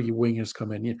pitch. This is where your wingers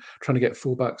come in. You're trying to get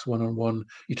fullbacks one-on-one.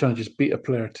 You're trying to just beat a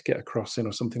player to get a cross in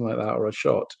or something like that, or a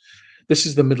shot. This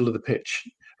is the middle of the pitch,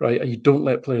 right? And you don't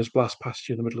let players blast past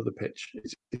you in the middle of the pitch.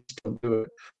 Don't do it,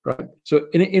 right? So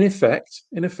in effect,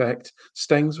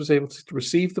 Stengs was able to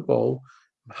receive the ball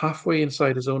halfway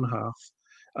inside his own half,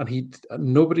 and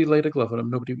nobody laid a glove on him.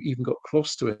 Nobody even got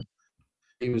close to him.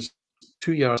 He was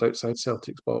 2 yards outside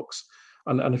Celtic's box.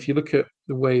 And if you look at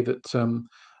the way that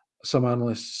some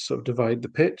analysts sort of divide the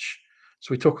pitch,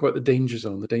 so we talk about the danger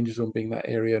zone being that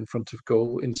area in front of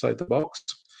goal inside the box.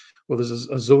 Well, there's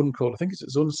a zone called, I think it's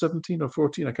zone 17 or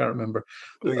 14, I can't remember.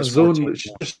 A zone 14, that's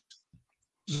just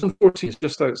zone 14 is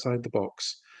just outside the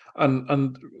box.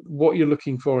 And what you're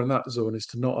looking for in that zone is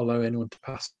to not allow anyone to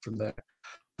pass from there.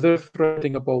 They're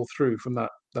threading a ball through from that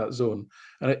zone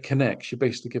and it connects, you're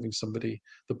basically giving somebody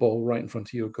the ball right in front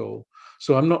of your goal.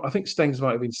 So I think Stengs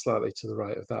might have been slightly to the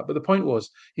right of that. But the point was,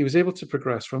 he was able to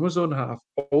progress from his own half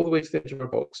all the way to the edge of our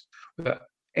box without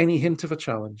any hint of a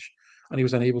challenge. And he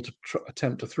was then able to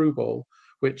attempt a through ball,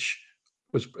 which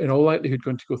was in all likelihood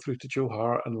going to go through to Joe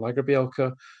Hart, and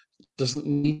Lagerbielke doesn't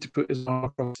need to put his arm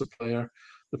across the player.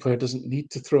 The player doesn't need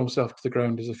to throw himself to the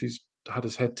ground as if he's had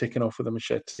his head taken off with a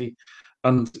machete.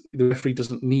 And the referee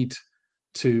doesn't need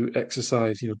to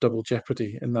exercise, double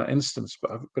jeopardy in that instance.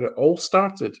 But it all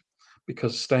started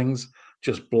because Stengs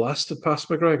just blasted past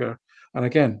McGregor. And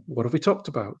again, what have we talked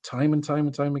about time and time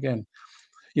and time again?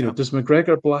 Does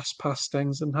McGregor blast past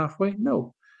Stengs in halfway?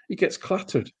 No, he gets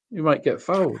clattered. He might get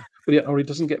fouled, or he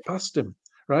doesn't get past him,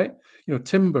 right?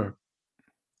 Timber,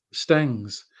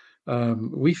 Stengs,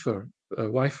 Weifer, or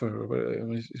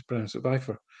whatever he's pronounced it,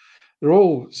 Weifer. They're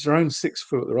all around 6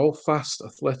 foot. They're all fast,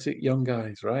 athletic, young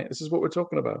guys, right? This is what we're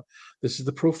talking about. This is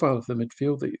the profile of the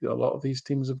midfield that a lot of these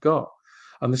teams have got.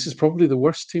 And this is probably the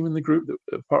worst team in the group,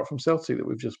 apart from Celtic, that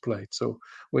we've just played. So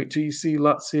wait till you see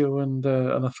Lazio and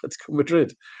Atletico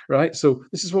Madrid, right? So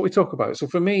this is what we talk about. So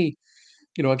for me,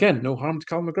 again, no harm to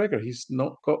Cal McGregor. He's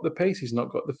not got the pace. He's not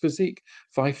got the physique.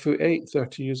 5'8",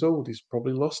 30 years old. He's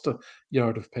probably lost a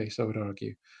yard of pace, I would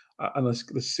argue. And this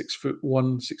 6'1",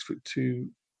 6'2",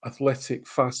 athletic,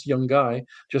 fast young guy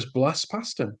just blasts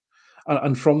past him.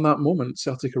 And from that moment,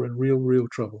 Celtic are in real, real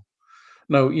trouble.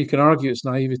 Now, you can argue it's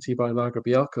naivety by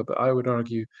Lagerbielke, but I would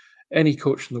argue any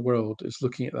coach in the world is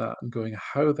looking at that and going,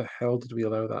 how the hell did we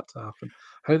allow that to happen?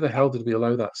 How the hell did we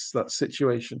allow that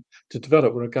situation to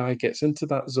develop where a guy gets into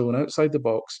that zone outside the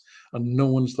box and no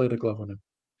one's laid a glove on him?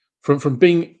 From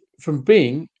being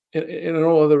in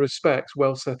all other respects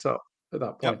well set up at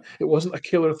that point. Yep. It wasn't a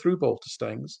killer through ball to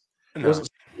Stengs. It wasn't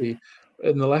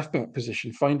in the left back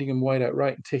position, finding him wide out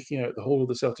right and taking out the whole of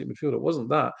the Celtic midfield. It wasn't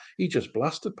that. He just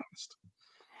blasted past.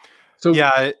 So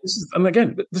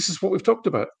this is what we've talked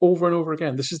about over and over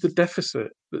again. This is the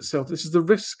deficit that this is the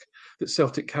risk that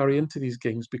Celtic carry into these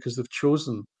games because they've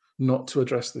chosen not to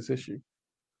address this issue.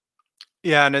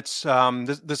 Yeah, and it's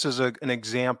this is an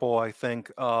example, I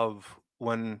think, of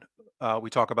when we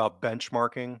talk about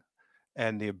benchmarking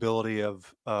and the ability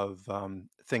of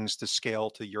things to scale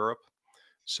to Europe.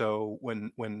 So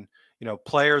when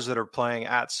players that are playing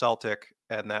at Celtic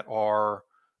and that are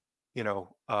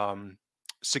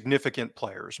significant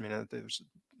players, I mean, there's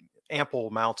ample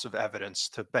amounts of evidence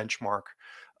to benchmark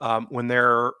when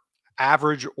they're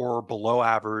average or below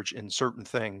average in certain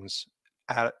things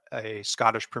at a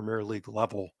Scottish Premier League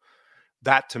level.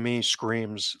 That to me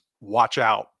screams, watch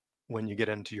out when you get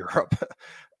into Europe.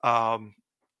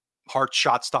 Hart's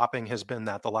shot stopping has been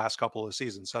that the last couple of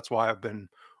seasons. That's why I've been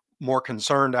more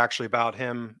concerned actually about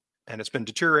him, and it's been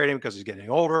deteriorating because he's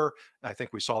getting older. I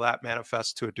think we saw that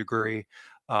manifest to a degree.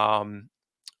 And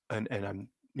I'm,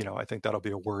 I think that'll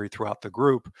be a worry throughout the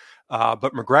group.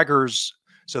 But McGregor's,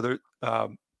 so there,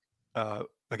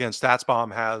 again,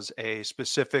 StatsBomb has a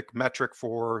specific metric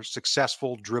for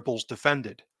successful dribbles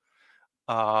defended.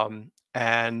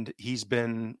 And he's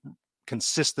been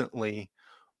consistently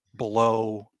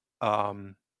below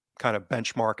kind of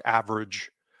benchmark average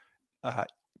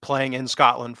playing in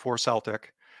Scotland for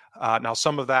Celtic. Now,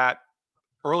 some of that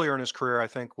earlier in his career, I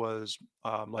think, was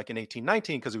like in 18-19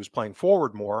 because he was playing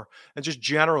forward more. And just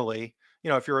generally,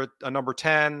 if you're a number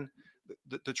 10,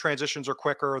 the transitions are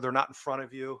quicker. They're not in front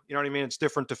of you. You know what I mean? It's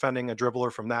different defending a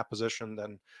dribbler from that position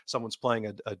than someone's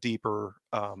playing a deeper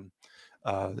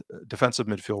defensive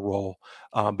midfield role.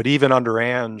 But even under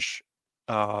Ange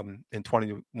in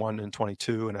 21 and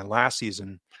 22, and then last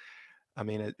season, I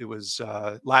mean, it was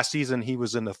last season he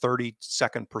was in the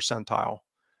 32nd percentile,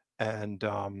 and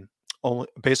only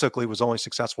basically was only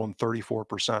successful in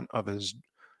 34% of his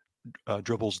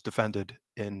dribbles defended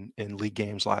in league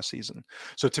games last season.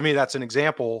 So to me, that's an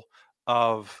example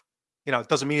of, it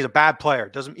doesn't mean he's a bad player.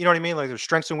 It doesn't, you know what I mean? Like, there's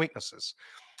strengths and weaknesses.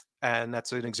 And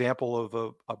that's an example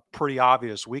of a pretty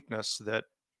obvious weakness that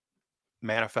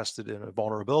manifested in a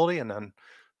vulnerability. And then,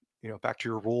 back to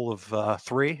your rule of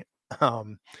three.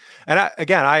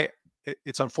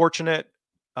 It's unfortunate.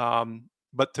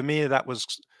 But to me, that was,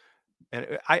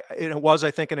 it was, I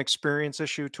think, an experience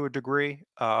issue to a degree.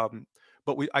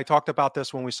 But I talked about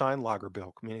this when we signed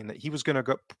Lagerbilk, meaning that he was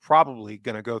probably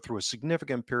going to go through a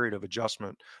significant period of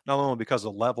adjustment, not only because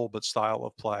of level, but style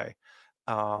of play.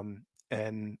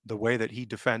 And the way that he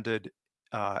defended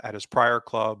at his prior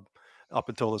club up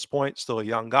until this point, still a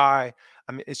young guy.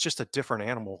 I mean, it's just a different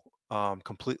animal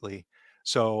completely.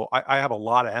 So I have a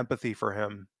lot of empathy for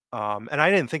him. And I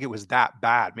didn't think it was that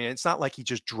bad. I mean, it's not like he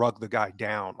just drug the guy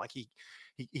down. Like he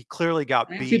clearly got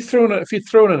beat. If you'd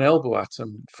thrown an elbow at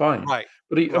him, fine. Right.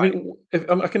 But I mean,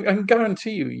 I can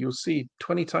guarantee you'll see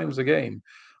 20 times a game,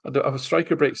 a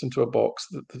striker breaks into a box,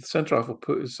 the centre half will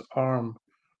put his arm,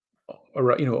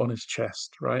 on his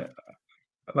chest, right?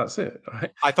 And that's it,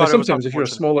 right? I thought sometimes if you're a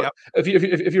smaller, yep.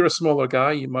 if you're a smaller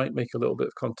guy, you might make a little bit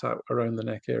of contact around the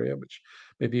neck area, which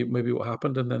maybe what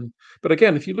happened. And then, but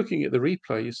again, if you're looking at the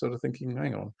replay, you're sort of thinking,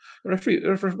 hang on,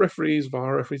 referees,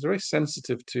 VAR referees are very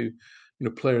sensitive to,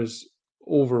 players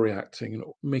overreacting and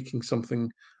making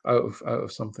something out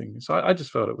of something. So I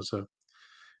just felt it was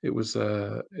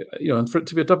and for it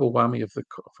to be a double whammy of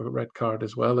a red card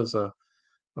as well as a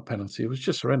penalty, it was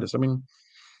just horrendous. I mean,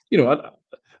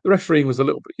 the refereeing was a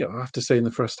little bit, I have to say, in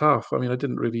the first half. I mean, I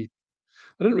didn't really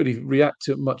react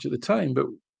to it much at the time, but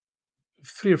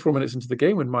 3 or 4 minutes into the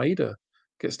game, when Maeda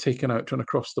gets taken out trying to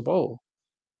cross the ball,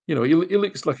 he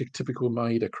looks like a typical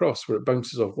Maeda cross where it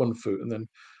bounces off one foot and then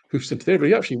hoofs into there. But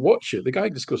you actually watch it, the guy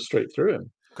just goes straight through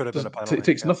him. Could have been a penalty.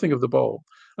 Takes nothing of the ball,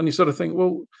 and you sort of think,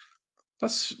 well,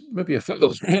 that's maybe a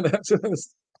foul,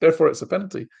 therefore it's a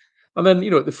penalty. And then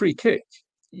at the free kick,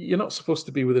 you're not supposed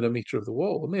to be within a metre of the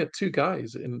wall. And they had 2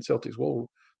 guys in Celtic's wall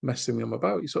messing them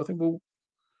about. You sort of think, well,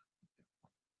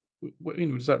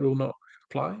 does that rule not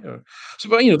apply? But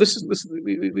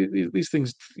these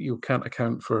things you can't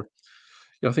account for.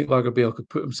 I think Lagerbielke could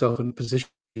put himself in a position.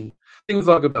 The thing with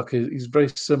Lagerbielke is he's very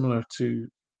similar to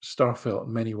Starfelt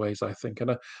in many ways, I think.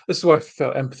 And this is why I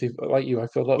felt empathy, like you. I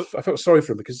felt sorry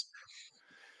for him because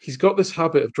he's got this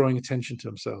habit of drawing attention to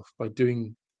himself by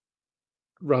doing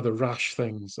rather rash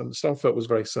things, and Starfelt was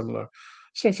very similar.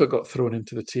 Starfelt got thrown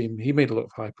into the team. He made a lot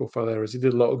of high-profile errors. He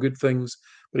did a lot of good things,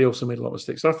 but he also made a lot of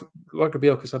mistakes.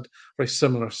 Lagerbielke's had a very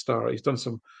similar start. He's done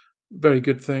some very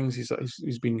good things.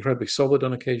 He's been incredibly solid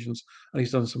on occasions, and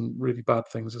he's done some really bad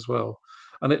things as well.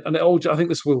 And it all, I think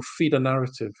this will feed a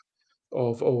narrative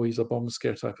of he's a bomb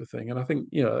scare type of thing. And I think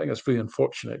that's really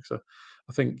unfortunate. So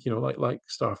I think like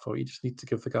Starfelt, you just need to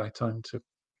give the guy time to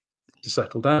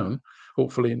settle down.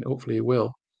 Hopefully he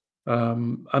will.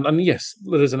 And yes,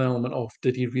 there is an element of,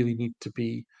 did he really need to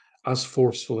be as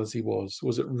forceful as he was?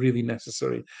 Was it really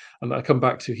necessary? And I come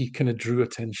back to, he kind of drew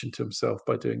attention to himself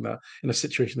by doing that in a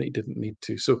situation that he didn't need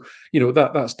to. So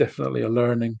that's definitely a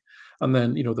learning. And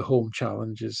then the home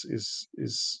challenge is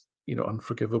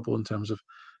unforgivable in terms of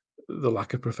the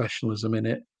lack of professionalism in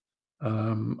it.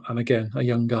 And again, a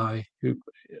young guy who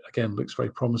again looks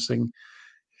very promising.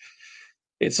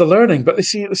 It's a learning, but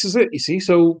this is it, you see.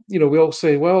 So, we all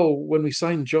say, well, when we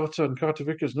signed Jota and Carter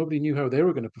Vickers, nobody knew how they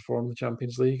were going to perform in the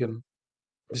Champions League, and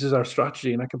this is our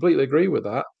strategy, and I completely agree with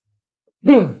that.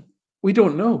 We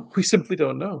don't know. We simply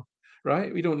don't know,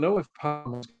 right? We don't know if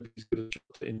Palmer's going to be as good as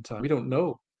Jota in time. We don't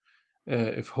know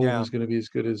if Holm is going to be as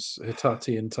good as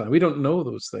Hitati in time. We don't know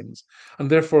those things, and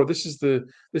therefore this is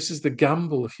the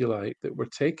gamble, if you like, that we're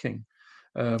taking.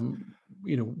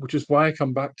 Which is why I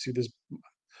come back to this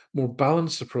more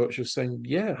balanced approach of saying,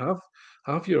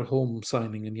 have your Home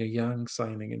signing and your Yang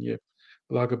signing and your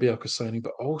Lagerbielke signing,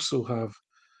 but also have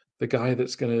the guy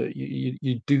that's going to,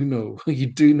 you do know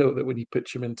that when you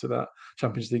pitch him into that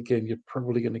Champions League game, you're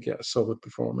probably going to get a solid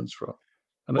performance from.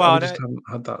 And we just haven't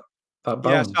had that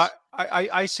balance. Yes,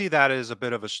 I see that as a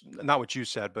bit of not what you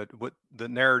said, but what the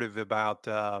narrative about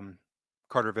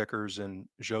Carter Vickers and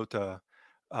Jota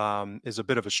is a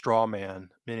bit of a straw man,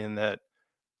 meaning that,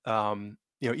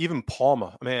 even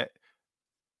Palma, I mean,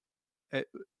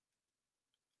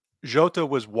 Jota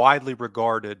was widely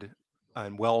regarded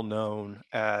and well known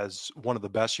as one of the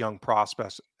best young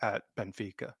prospects at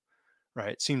Benfica, right?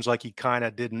 It seems like he kind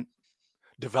of didn't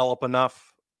develop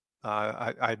enough.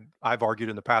 I've argued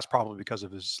in the past probably because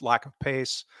of his lack of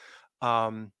pace.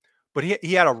 But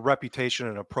he had a reputation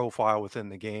and a profile within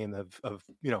the game of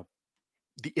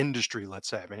the industry, let's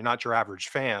say. I mean, not your average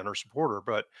fan or supporter,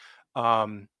 but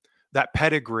that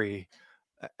pedigree.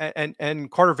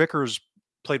 And Carter Vickers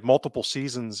played multiple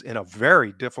seasons in a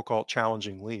very difficult,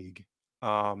 challenging league,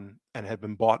 and had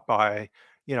been bought by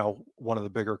one of the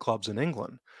bigger clubs in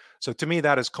England. So to me,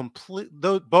 that is complete.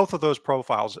 Both of those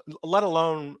profiles, let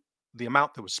alone the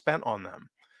amount that was spent on them,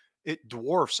 it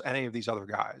dwarfs any of these other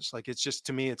guys. Like, it's just,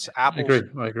 to me, it's apples.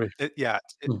 I agree.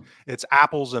 It's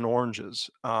apples and oranges.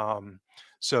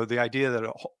 So the idea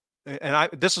that,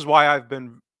 this is why I've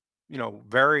been,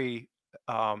 very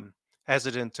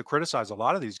hesitant to criticize a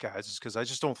lot of these guys, is because I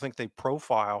just don't think they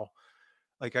profile.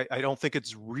 Like, I don't think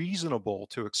it's reasonable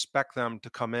to expect them to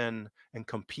come in and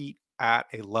compete at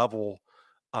a level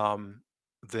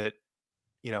that,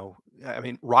 I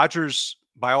mean, Rodgers,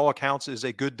 by all accounts, is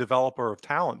a good developer of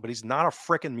talent, but he's not a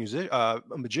freaking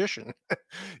magician.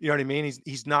 You know what I mean?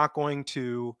 He's not going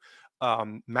to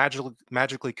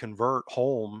magically convert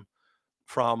Holm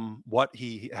from what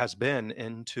he has been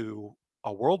into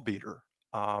a world beater.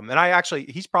 And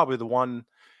he's probably the one.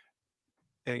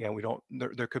 And again,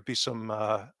 there could be some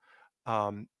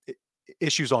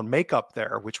issues on makeup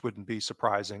there, which wouldn't be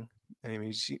surprising. I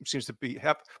mean, he seems to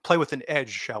play with an edge,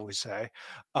 shall we say,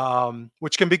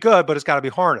 which can be good, but it's got to be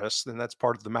harnessed, and that's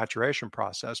part of the maturation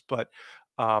process. But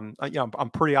I'm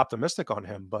pretty optimistic on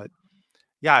him. But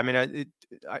yeah, I mean,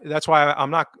 that's why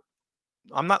I'm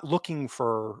not looking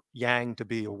for Yang to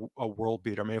be a world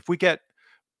beater. I mean, if we get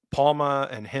Palma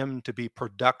and him to be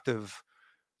productive,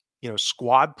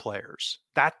 squad players,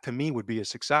 that to me would be a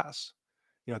success.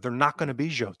 They're not going to be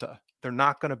Jota. They're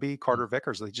not going to be Carter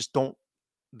Vickers. They just don't.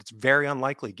 It's very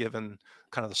unlikely, given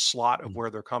kind of the slot of where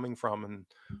they're coming from and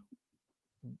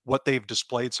what they've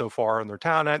displayed so far in their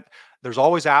talent. There's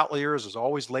always outliers. There's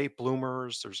always late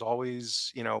bloomers. There's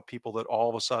always, people that all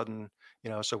of a sudden,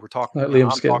 so we're talking. Like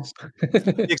Liam Skins.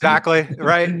 Exactly.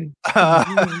 Right.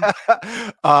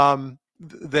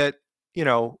 That,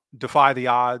 defy the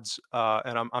odds.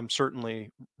 And I'm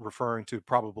certainly referring to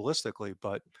probabilistically,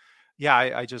 but yeah,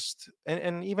 I just,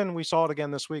 and even we saw it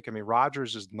again this week. I mean,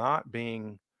 Rodgers is not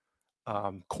being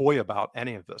coy about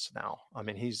any of this now. I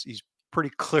mean, he's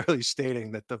pretty clearly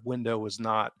stating that the window was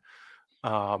not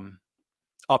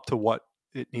up to what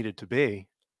it needed to be.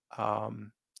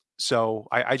 So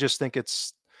I just think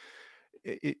it's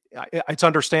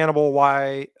understandable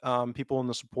why people in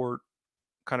the support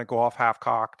kind of go off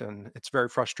half-cocked, and it's very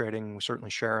frustrating. We certainly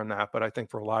share in that, but I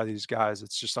think for a lot of these guys,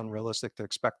 it's just unrealistic to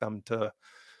expect them to,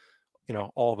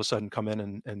 all of a sudden come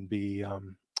in and be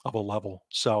of a level.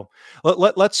 So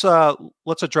let's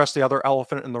address the other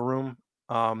elephant in the room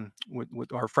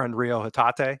with our friend Rio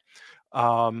Hatate.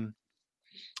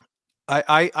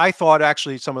 I thought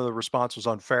actually some of the response was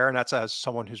unfair, and that's as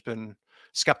someone who's been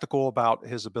skeptical about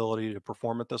his ability to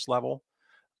perform at this level.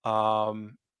 I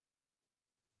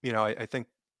think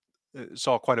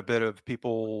saw quite a bit of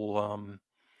people,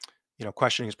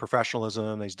 questioning his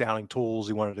professionalism. He's downing tools.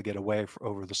 He wanted to get away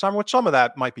over the summer, which some of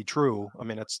that might be true. I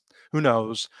mean, who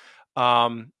knows?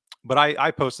 But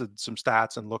I posted some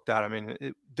stats and looked at it. I mean,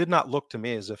 it did not look to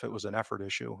me as if it was an effort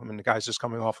issue. I mean, the guy's just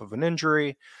coming off of an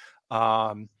injury.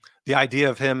 The idea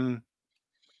of him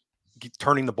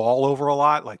turning the ball over a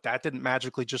lot, like that didn't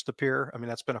magically just appear. I mean,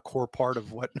 that's been a core part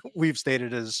of what we've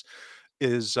stated is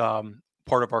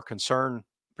part of our concern,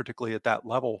 particularly at that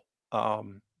level,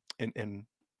 in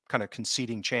kind of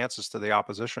conceding chances to the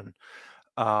opposition.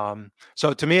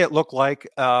 So to me, it looked like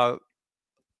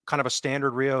kind of a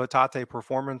standard Rio Hatate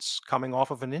performance coming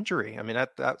off of an injury. I mean,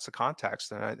 that's the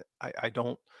context. And I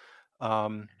don't,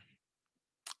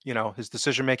 his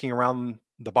decision-making around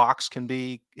the box can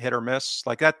be hit or miss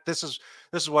like that. This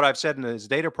is what I've said in his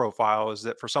data profile, is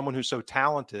that for someone who's so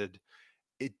talented,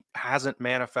 it hasn't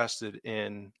manifested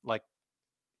in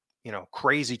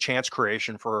crazy chance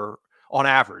creation on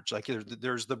average. Like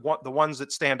there's the ones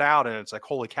that stand out and it's like,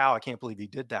 holy cow, I can't believe he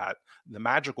did that. The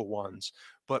magical ones.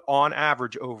 But on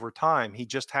average over time, he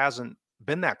just hasn't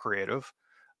been that creative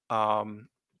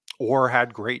or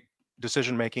had great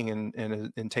decision-making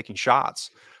in taking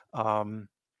shots.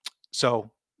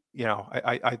 So,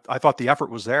 I thought the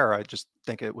effort was there. I just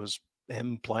think it was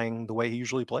him playing the way he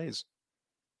usually plays.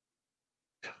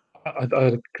 I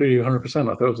agree 100%.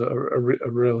 I thought it was a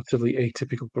relatively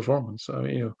atypical performance. I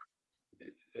mean,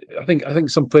 I think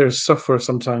some players suffer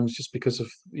sometimes just because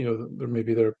of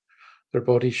maybe their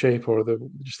body shape or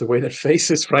just the way their face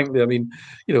is. Frankly, I mean,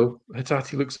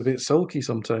 Hatate looks a bit sulky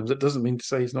sometimes. It doesn't mean to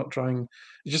say he's not trying.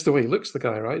 It's just the way he looks, the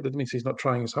guy, right? It doesn't mean he's not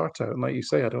trying his heart out. And like you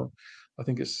say, I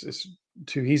think it's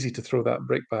too easy to throw that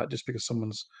brick bat just because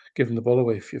someone's given the ball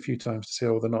away a few times to say,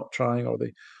 oh, they're not trying, or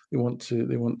they want to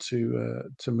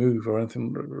move or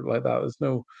anything like that. There's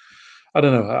no, I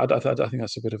don't know. I think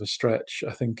that's a bit of a stretch.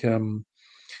 I think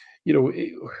you know.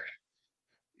 It,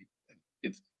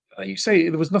 like you say,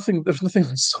 There's nothing I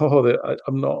saw that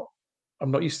I'm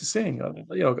not used to seeing.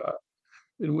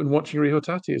 When watching Rio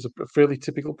Tati is a fairly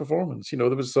typical performance. There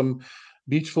was some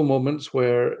beautiful moments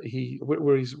where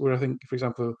I think, for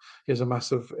example, he has a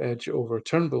massive edge over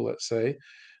Turnbull. Let's say,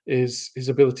 is his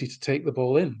ability to take the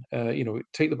ball in.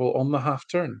 Take the ball on the half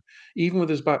turn, even with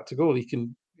his back to goal, he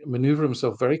can maneuver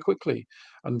himself very quickly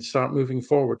and start moving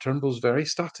forward. Turnbull's very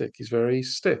static. He's very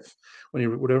stiff.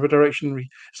 Whatever direction,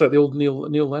 it's like the old Neil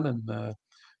Lennon.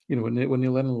 When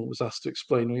Neil Lennon was asked to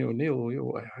explain, Neil,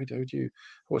 how do you,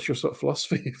 what's your sort of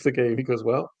philosophy of the game? He goes,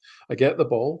 well, I get the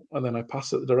ball and then I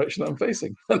pass it the direction that I'm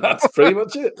facing, and that's pretty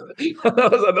much it.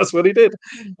 And that's what he did.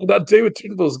 And that David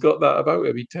Turnbull's got that about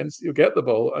him. He'll get the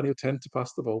ball and he'll tend to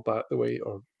pass the ball back the way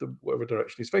or whatever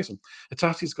direction he's facing.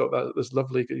 Hitachi's got this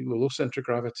lovely low center of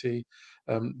gravity,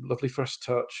 lovely first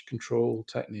touch control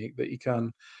technique that he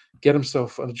can get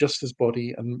himself and adjust his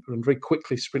body and very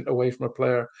quickly sprint away from a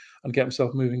player and get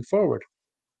himself moving forward.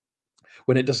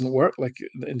 When it doesn't work, like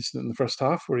the incident in the first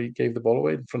half where he gave the ball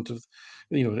away in front of,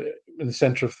 in the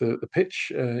center of the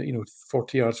pitch,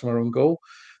 40 yards from our own goal,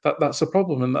 that's a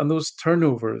problem. And those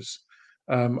turnovers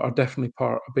are definitely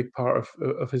a big part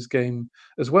of his game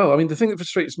as well. I mean, the thing that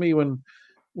frustrates me when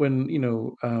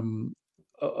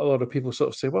a lot of people sort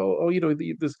of say, well,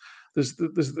 there's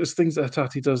things that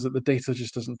Hatate does that the data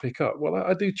just doesn't pick up. Well,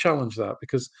 I do challenge that,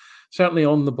 because certainly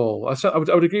on the ball, I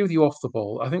would agree with you off the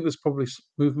ball. I think there's probably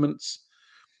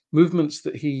movements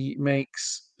that he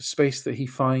makes, space that he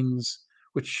finds,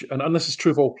 and this is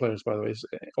true of all players, by the way,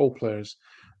 all players,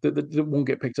 that won't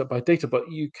get picked up by data, but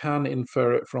you can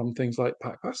infer it from things like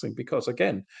pack passing, because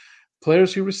again,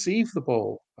 players who receive the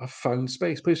ball have found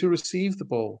space. Players who receive the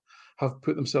ball have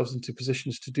put themselves into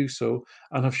positions to do so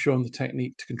and have shown the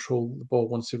technique to control the ball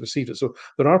once they've received it. So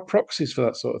there are proxies for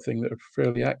that sort of thing that are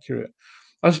fairly accurate.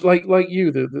 As like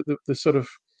you, the sort of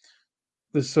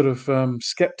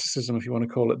skepticism, if you want to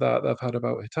call it that I've had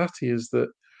about Hitati is that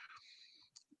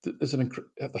there's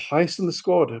at the highest in the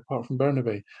squad, apart from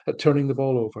Bernabe, at turning the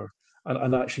ball over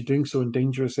and actually doing so in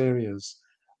dangerous areas.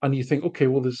 And you think, okay,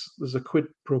 well, there's a quid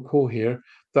pro quo here.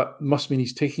 That must mean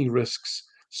he's taking risks.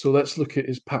 So let's look at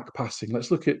his pack passing. Let's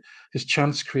look at his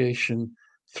chance creation,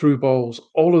 through balls,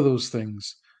 all of those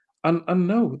things. And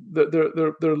no,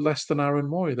 they're less than Aaron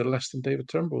Moy. They're less than David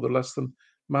Turnbull. They're less than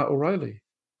Matt O'Reilly.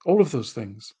 All of those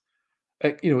things.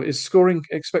 His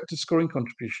expected scoring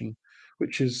contribution,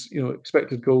 which is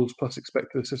expected goals plus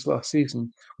expected assists last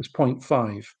season, was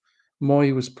 0.5.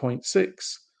 Moy was 0.6,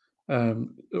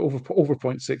 over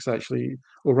 0.6 actually.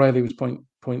 O'Reilly was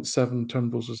 0.7.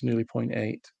 Turnbull's was nearly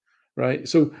 0.8. Right,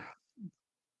 so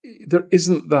there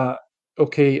isn't that.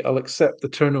 Okay, I'll accept the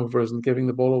turnovers and giving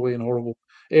the ball away in horrible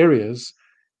areas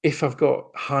if I've got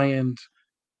high end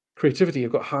creativity.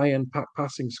 I've got high end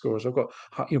passing scores. I've got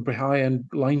high end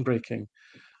line breaking.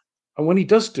 And when he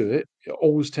does do it, it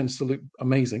always tends to look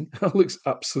amazing. It looks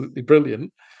absolutely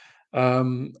brilliant,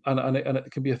 and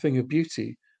it can be a thing of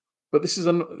beauty. But this is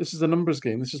a numbers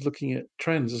game. This is looking at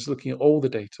trends. This is looking at all the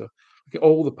data, look at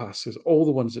all the passes, all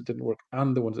the ones that didn't work,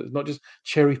 and the ones that not just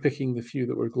cherry picking the few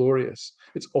that were glorious.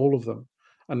 It's all of them,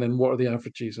 and then what are the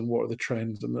averages and what are the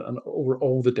trends and over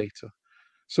all the data.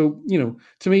 So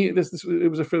to me, it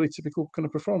was a fairly typical kind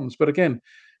of performance. But again,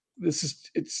 this is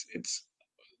it's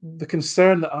the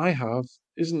concern that I have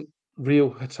isn't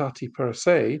real Hatate per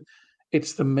se.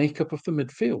 It's the makeup of the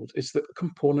midfield. It's the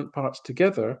component parts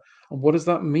together. And what does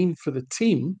that mean for the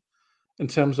team in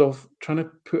terms of trying to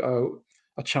put out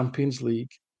a Champions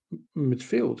League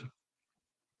midfield?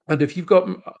 And if you've got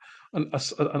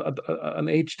an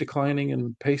age declining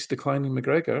and pace declining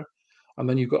McGregor, and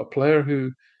then you've got a player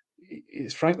who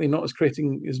is frankly not as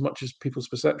creating as much as people's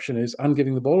perception is and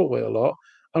giving the ball away a lot,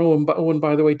 and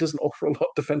by the way, doesn't offer a lot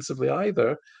defensively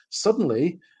either,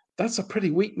 suddenly that's a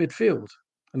pretty weak midfield,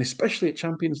 and especially at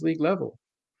Champions League level.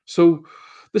 So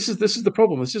this is the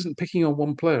problem. This isn't picking on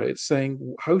one player. It's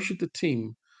saying, how should the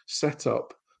team set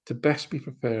up to best be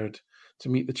prepared to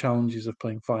meet the challenges of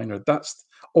playing Feyenoord? That's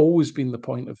always been the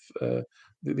point of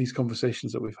these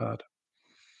conversations that we've had.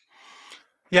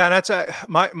 Yeah, and that's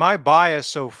my bias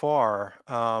so far.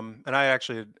 And I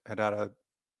actually had a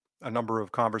a number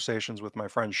of conversations with my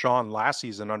friend Sean last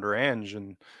season under Ange,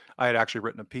 and I had actually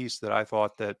written a piece that I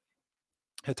thought that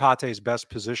Hitate's best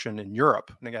position in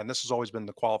Europe, and again, this has always been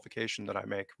the qualification that I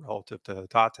make relative to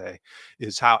Hitate,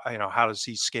 is how does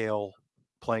he scale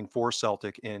playing for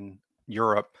Celtic in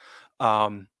Europe?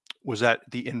 Um, was that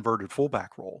the inverted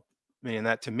fullback role? I mean,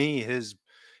 that to me, his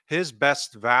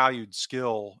best valued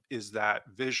skill is that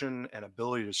vision and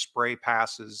ability to spray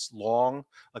passes long.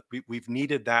 Like we've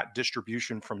needed that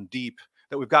distribution from deep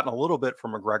that we've gotten a little bit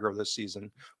from McGregor this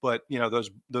season. But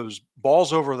those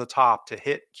balls over the top to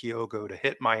hit Kyogo, to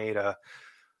hit Maeda,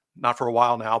 not for a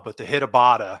while now, but to hit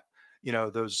Abada,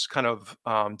 those kind of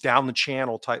down the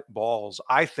channel type balls.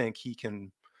 I think he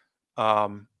can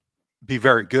be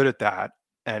very good at that,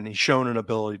 and he's shown an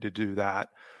ability to do that.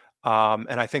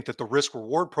 And I think that the risk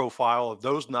reward profile of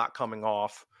those not coming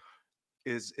off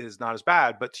is not as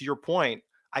bad. But to your point,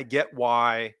 I get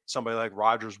why somebody like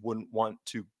Rodgers wouldn't want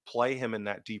to play him in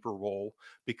that deeper role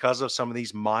because of some of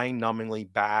these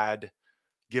mind-numbingly bad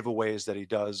giveaways that he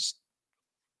does,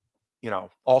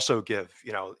 also give,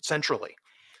 centrally,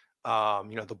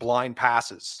 the blind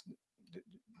passes,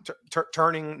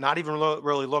 turning, not even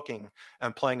really looking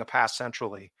and playing a pass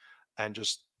centrally and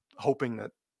just hoping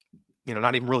that,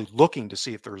 not even really looking to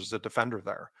see if there's a defender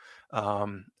there.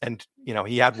 And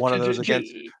he had one of those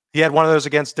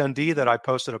against Dundee that I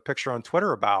posted a picture on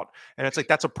Twitter about, and it's like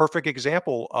that's a perfect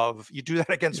example of you do that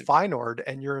against Feyenoord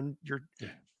and you're in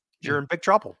big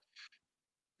trouble.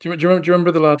 Do you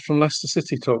remember the lad from Leicester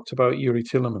City talked about Yuri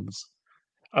Tillemans?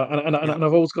 And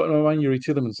I've always got in my mind Yuri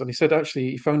Tillemans, and he said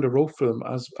actually he found a role for him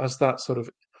as that sort of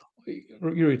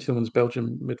Yuri Tillemans,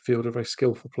 Belgian midfielder, very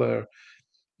skillful player,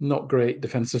 not great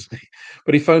defensively,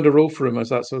 but he found a role for him as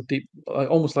that sort of deep,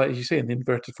 almost like as you say, in the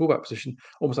inverted fullback position,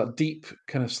 almost that deep,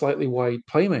 kind of slightly wide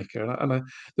playmaker.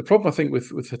 The problem I think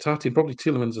with Hatate and probably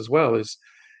Tielemans as well is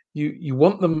you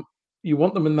want them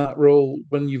in that role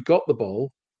when you've got the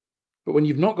ball, but when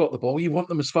you've not got the ball, you want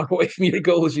them as far away from your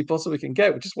goal as you possibly can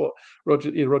get, which is what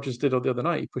Rodgers did on the other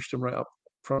night. He pushed him right up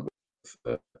front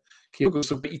with Kyogo,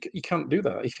 so but you can't do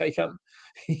that. You can't.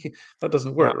 That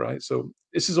doesn't work, right? So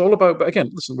this is all about. But again,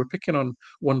 listen, we're picking on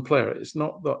one player. It's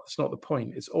not the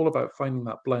point. It's all about finding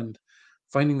that blend,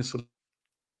 finding the solution.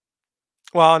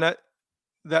 Well, and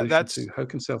that's to how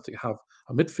can Celtic have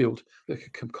a midfield that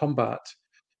can combat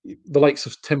the likes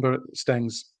of Timber,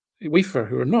 Stengs, Weaver,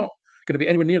 who are not going to be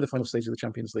anywhere near the final stage of the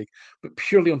Champions League, but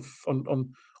purely on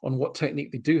what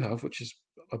technique they do have, which is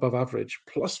above average,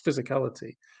 plus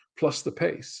physicality, plus the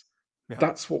pace. Yeah.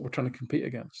 That's what we're trying to compete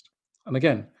against. And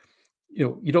again,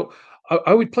 you don't.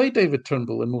 I would play David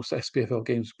Turnbull in most SPFL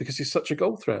games because he's such a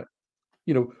goal threat.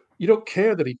 You don't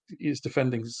care that he is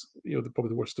defending, probably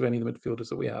the worst of any of the midfielders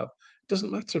that we have. It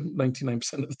doesn't matter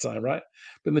 99% of the time, right?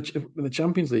 But in the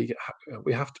Champions League,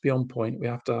 we have to be on point. We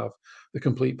have to have the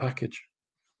complete package.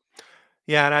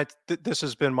 Yeah, and this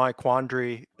has been my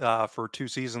quandary for 2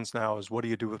 seasons now is what do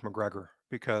you do with McGregor?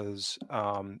 Because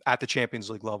at the Champions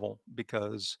League level,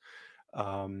 because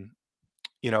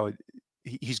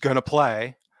he's going to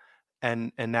play,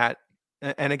 and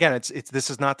again, it's this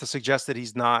is not to suggest that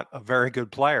he's not a very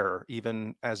good player,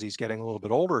 even as he's getting a little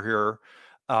bit older here,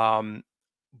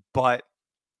 but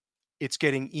it's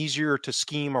getting easier to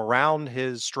scheme around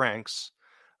his strengths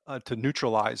to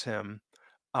neutralize him.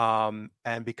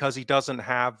 And because he doesn't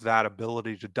have that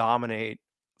ability to dominate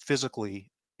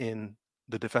physically in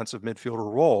the defensive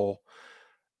midfielder role,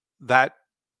 that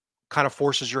kind of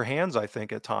forces your hands, I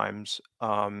think, at times.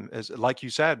 As like you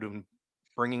said,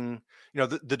 bringing,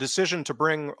 the decision to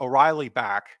bring O'Reilly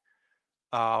back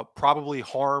probably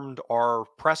harmed our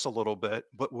press a little bit,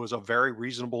 but was a very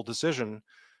reasonable decision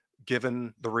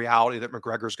given the reality that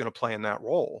McGregor is going to play in that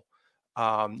role.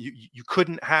 You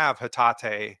couldn't have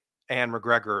Hatate and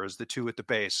McGregor as the two at the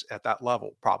base at that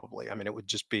level, probably. I mean, it would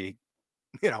just be,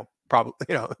 probably,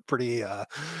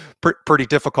 pretty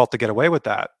difficult to get away with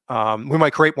that. We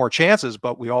might create more chances,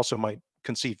 but we also might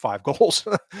concede 5 goals.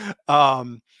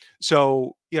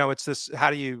 So, it's this, how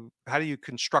do you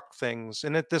construct things?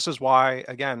 And this is why,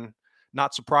 again,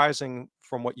 not surprising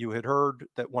from what you had heard,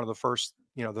 that one of the first,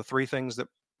 the 3 things that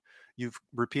you've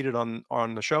repeated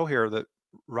on the show here that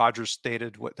Rodgers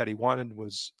stated that he wanted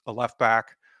was a left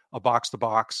back, a box to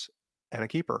box, and a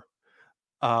keeper.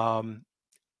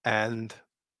 And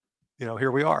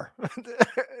here we are.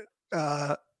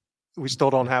 We still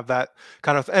don't have that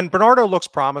kind of, and Bernardo looks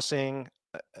promising.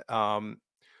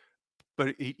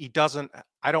 But he doesn't,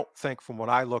 I don't think from what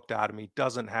I looked at him, he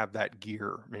doesn't have that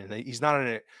gear. I mean, he's not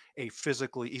in a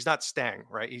physically, he's not Stang,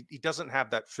 right? He doesn't have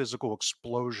that physical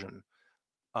explosion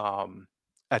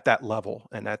at that level.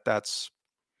 And that's,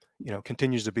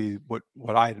 continues to be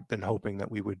what I had been hoping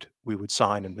that we would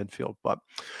sign in midfield. But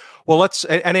well,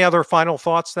 any other final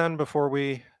thoughts then before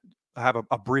we have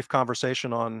a brief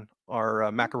conversation on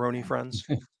our macaroni friends?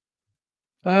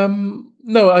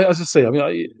 No, as I say, I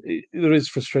mean, there is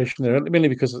frustration there, mainly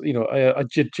because I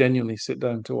did genuinely sit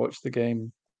down to watch the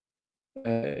game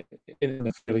in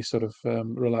a fairly sort of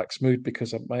relaxed mood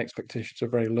because my expectations are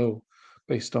very low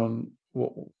based on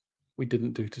what we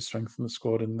didn't do to strengthen the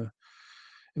squad in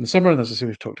the summer. And as I say,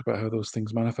 we've talked about how those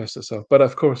things manifest itself. But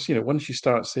of course, once you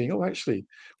start saying, "Oh, actually,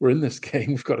 we're in this game,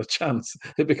 we've got a chance,"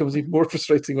 it becomes even more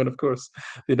frustrating when, of course,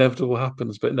 the inevitable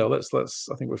happens. But no, let's.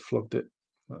 I think we've flogged it.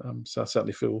 So I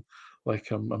certainly feel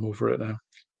like I'm over it now.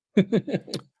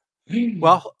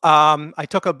 Well, I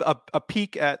took a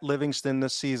peek at Livingston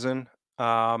this season.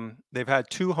 They've had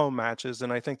 2 home matches,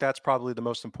 and I think that's probably the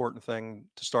most important thing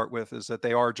to start with, is that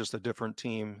they are just a different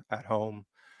team at home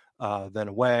than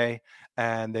away,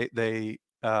 and they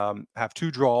have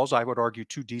 2 draws. I would argue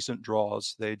 2 decent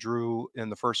draws. They drew in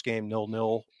the first game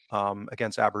 0-0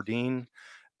 against Aberdeen,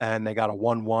 and they got a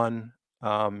 1-1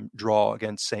 draw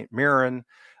against St. Mirren.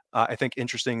 I think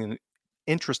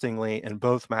interestingly, in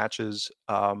both matches,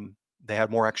 they had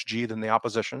more XG than the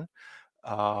opposition,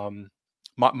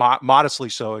 modestly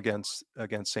so against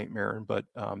St. Mirren, but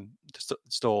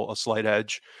still a slight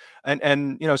edge.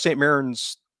 And St.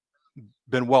 Mirren's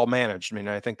been well managed. I mean,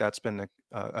 I think that's been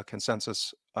a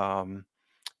consensus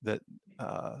that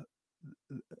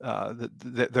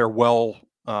they're well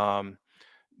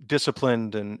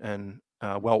disciplined and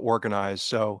well organized.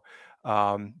 So,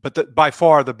 but by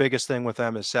far the biggest thing with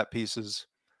them is set pieces,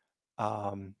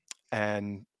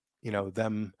 and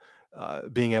them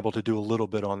being able to do a little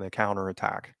bit on the counter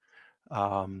attack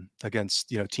against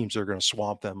teams that are going to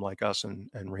swamp them, like us and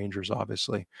Rangers,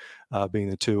 obviously being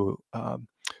the 2.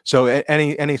 So,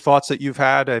 any thoughts that you've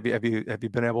had? Have you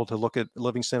been able to look at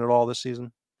Livingston at all this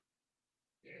season?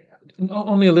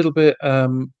 Only a little bit.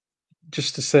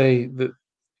 Just to say that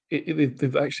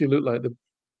they've actually looked like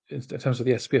in terms of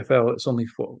the SPFL, it's only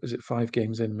 5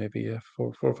 games in, maybe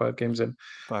 4 or 5 games in.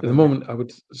 At the moment, I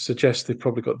would suggest they've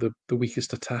probably got the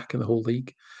weakest attack in the whole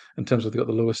league in terms of they've got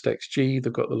the lowest XG,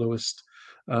 they've got the lowest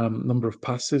number of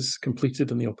passes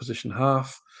completed in the opposition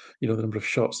half. The number of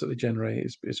shots that they generate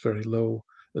is very low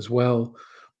as well.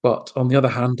 But on the other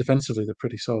hand, defensively, they're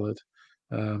pretty solid.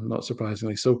 Not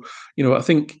surprisingly. So, I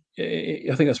think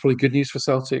that's probably good news for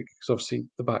Celtic, because obviously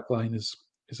the back line is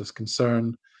a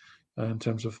concern in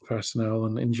terms of personnel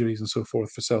and injuries and so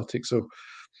forth for Celtic. So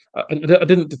I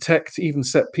didn't detect even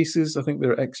set pieces. I think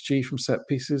their XG from set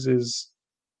pieces is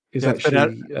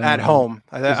actually at home.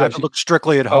 I've looked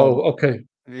strictly at home. Oh, okay.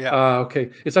 Yeah. Okay.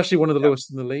 It's actually one of the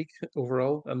lowest in the league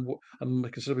overall,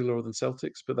 and considerably lower than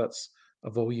Celtic's. But that's a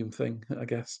volume thing, I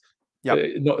guess. Yeah.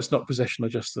 It's not possession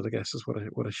adjusted, I guess, is what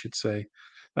I should say.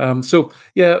 So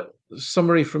yeah,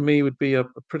 summary from me would be a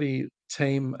pretty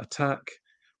tame attack,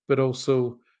 but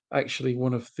also actually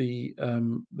one of the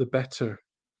better.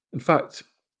 In fact,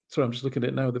 sorry, I'm just looking at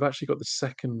it now. They've actually got the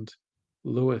second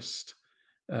lowest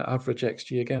average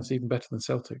XG against, even better than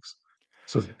Celtics.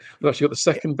 So they've actually got the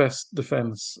second best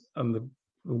defense and the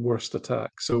worst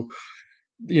attack. So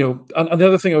and the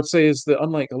other thing I would say is that,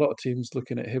 unlike a lot of teams,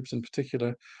 looking at Hibs in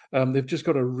particular, they've just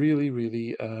got a really,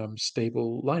 really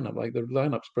stable lineup. Like, their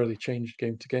lineup's barely changed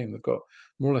game to game. They've got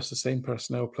more or less the same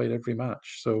personnel played every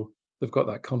match. So they've got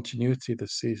that continuity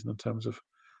this season in terms of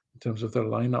their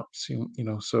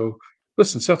lineups. So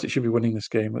listen, Celtic should be winning this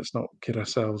game. Let's not kid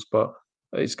ourselves, but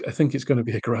I think it's going to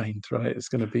be a grind, right? It's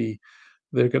going to be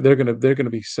they're going to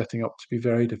be setting up to be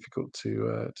very difficult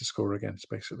to score against,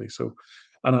 basically. So,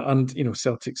 and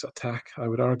Celtic's attack, I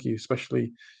would argue,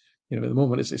 especially at the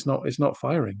moment, it's not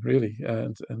firing really,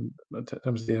 and in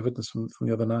terms of the evidence from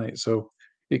the other night. So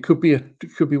it could be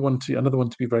another one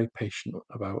to be very patient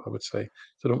about, I would say.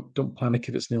 So don't panic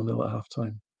if it's 0-0 at half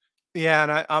time. Yeah,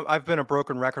 and I've been a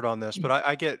broken record on this, but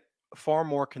I get far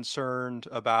more concerned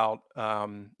about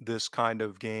this kind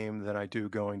of game than I do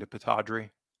going to Pittodrie,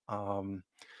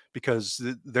 because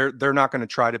they're not going to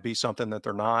try to be something that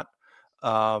they're not.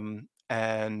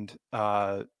 And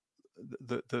the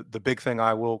big thing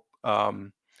I will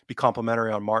be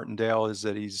complimentary on Martindale is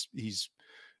that he's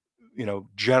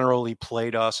generally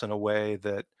played us in a way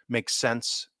that makes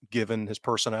sense given his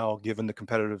personnel, given the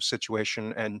competitive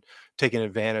situation, and taking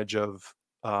advantage of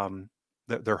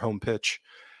their home pitch.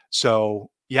 So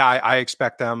yeah, I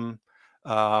expect them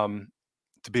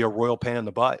to be a royal pain in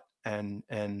the butt, and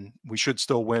we should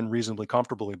still win reasonably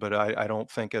comfortably, but I don't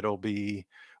think it'll be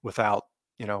without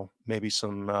maybe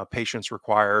some patience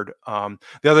required. The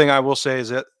other thing I will say is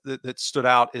that stood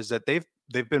out is that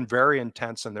they've been very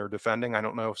intense in their defending. I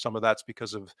don't know if some of that's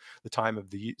because of the time of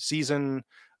the season.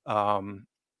 Um,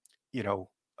 you know,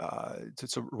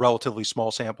 it's a relatively small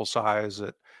sample size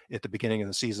at the beginning of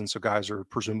the season, so guys are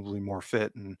presumably more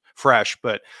fit and fresh.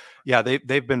 But yeah,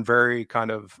 they've been very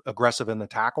kind of aggressive in the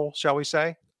tackle, shall we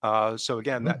say? So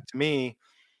again, that to me,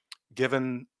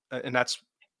 given and that's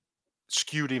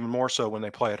skewed even more so when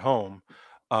they play at home.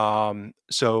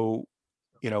 So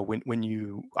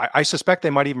I suspect they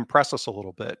might even press us a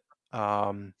little bit.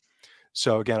 Um,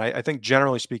 so again, I think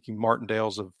generally speaking,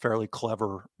 Martindale's a fairly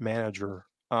clever manager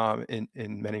in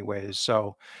many ways.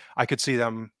 So I could see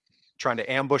them trying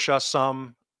to ambush us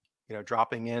some,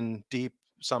 dropping in deep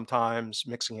sometimes,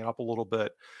 mixing it up a little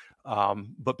bit,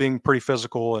 but being pretty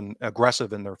physical and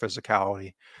aggressive in their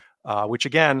physicality, which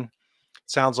again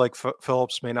sounds like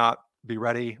Phillips may not be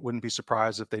ready. Wouldn't be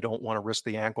surprised if they don't want to risk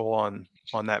the ankle on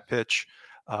that pitch.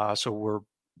 So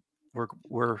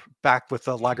we're back with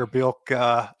the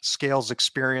Lagerbielke scales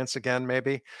experience again,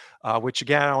 maybe, which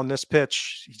again on this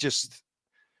pitch,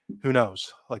 who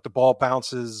knows? Like the ball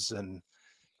bounces, and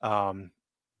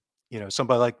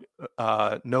somebody like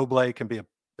Noble can be a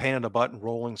pain in the butt and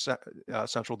rolling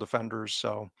central defenders.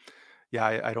 So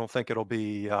yeah, I don't think it'll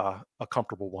be a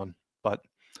comfortable one, but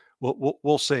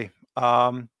we'll see.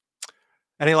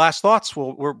 Any last thoughts?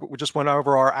 We just went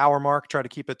over our hour mark. Try to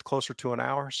keep it closer to an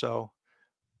hour. So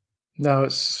No,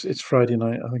 it's Friday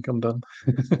night. I think I'm done.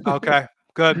 okay,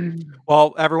 good.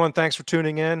 Well, everyone, thanks for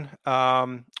tuning in.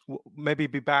 We'll maybe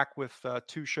be back with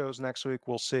 2 shows next week.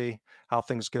 We'll see how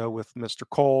things go with Mr.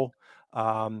 Cole.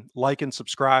 Like and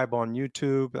subscribe on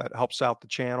YouTube. That helps out the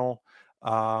channel.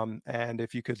 And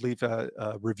if you could leave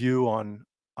a review on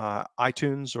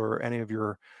iTunes or any of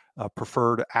your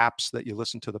preferred apps that you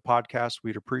listen to the podcast,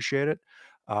 we'd appreciate it.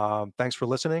 Thanks for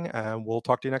listening, and we'll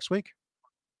talk to you next week.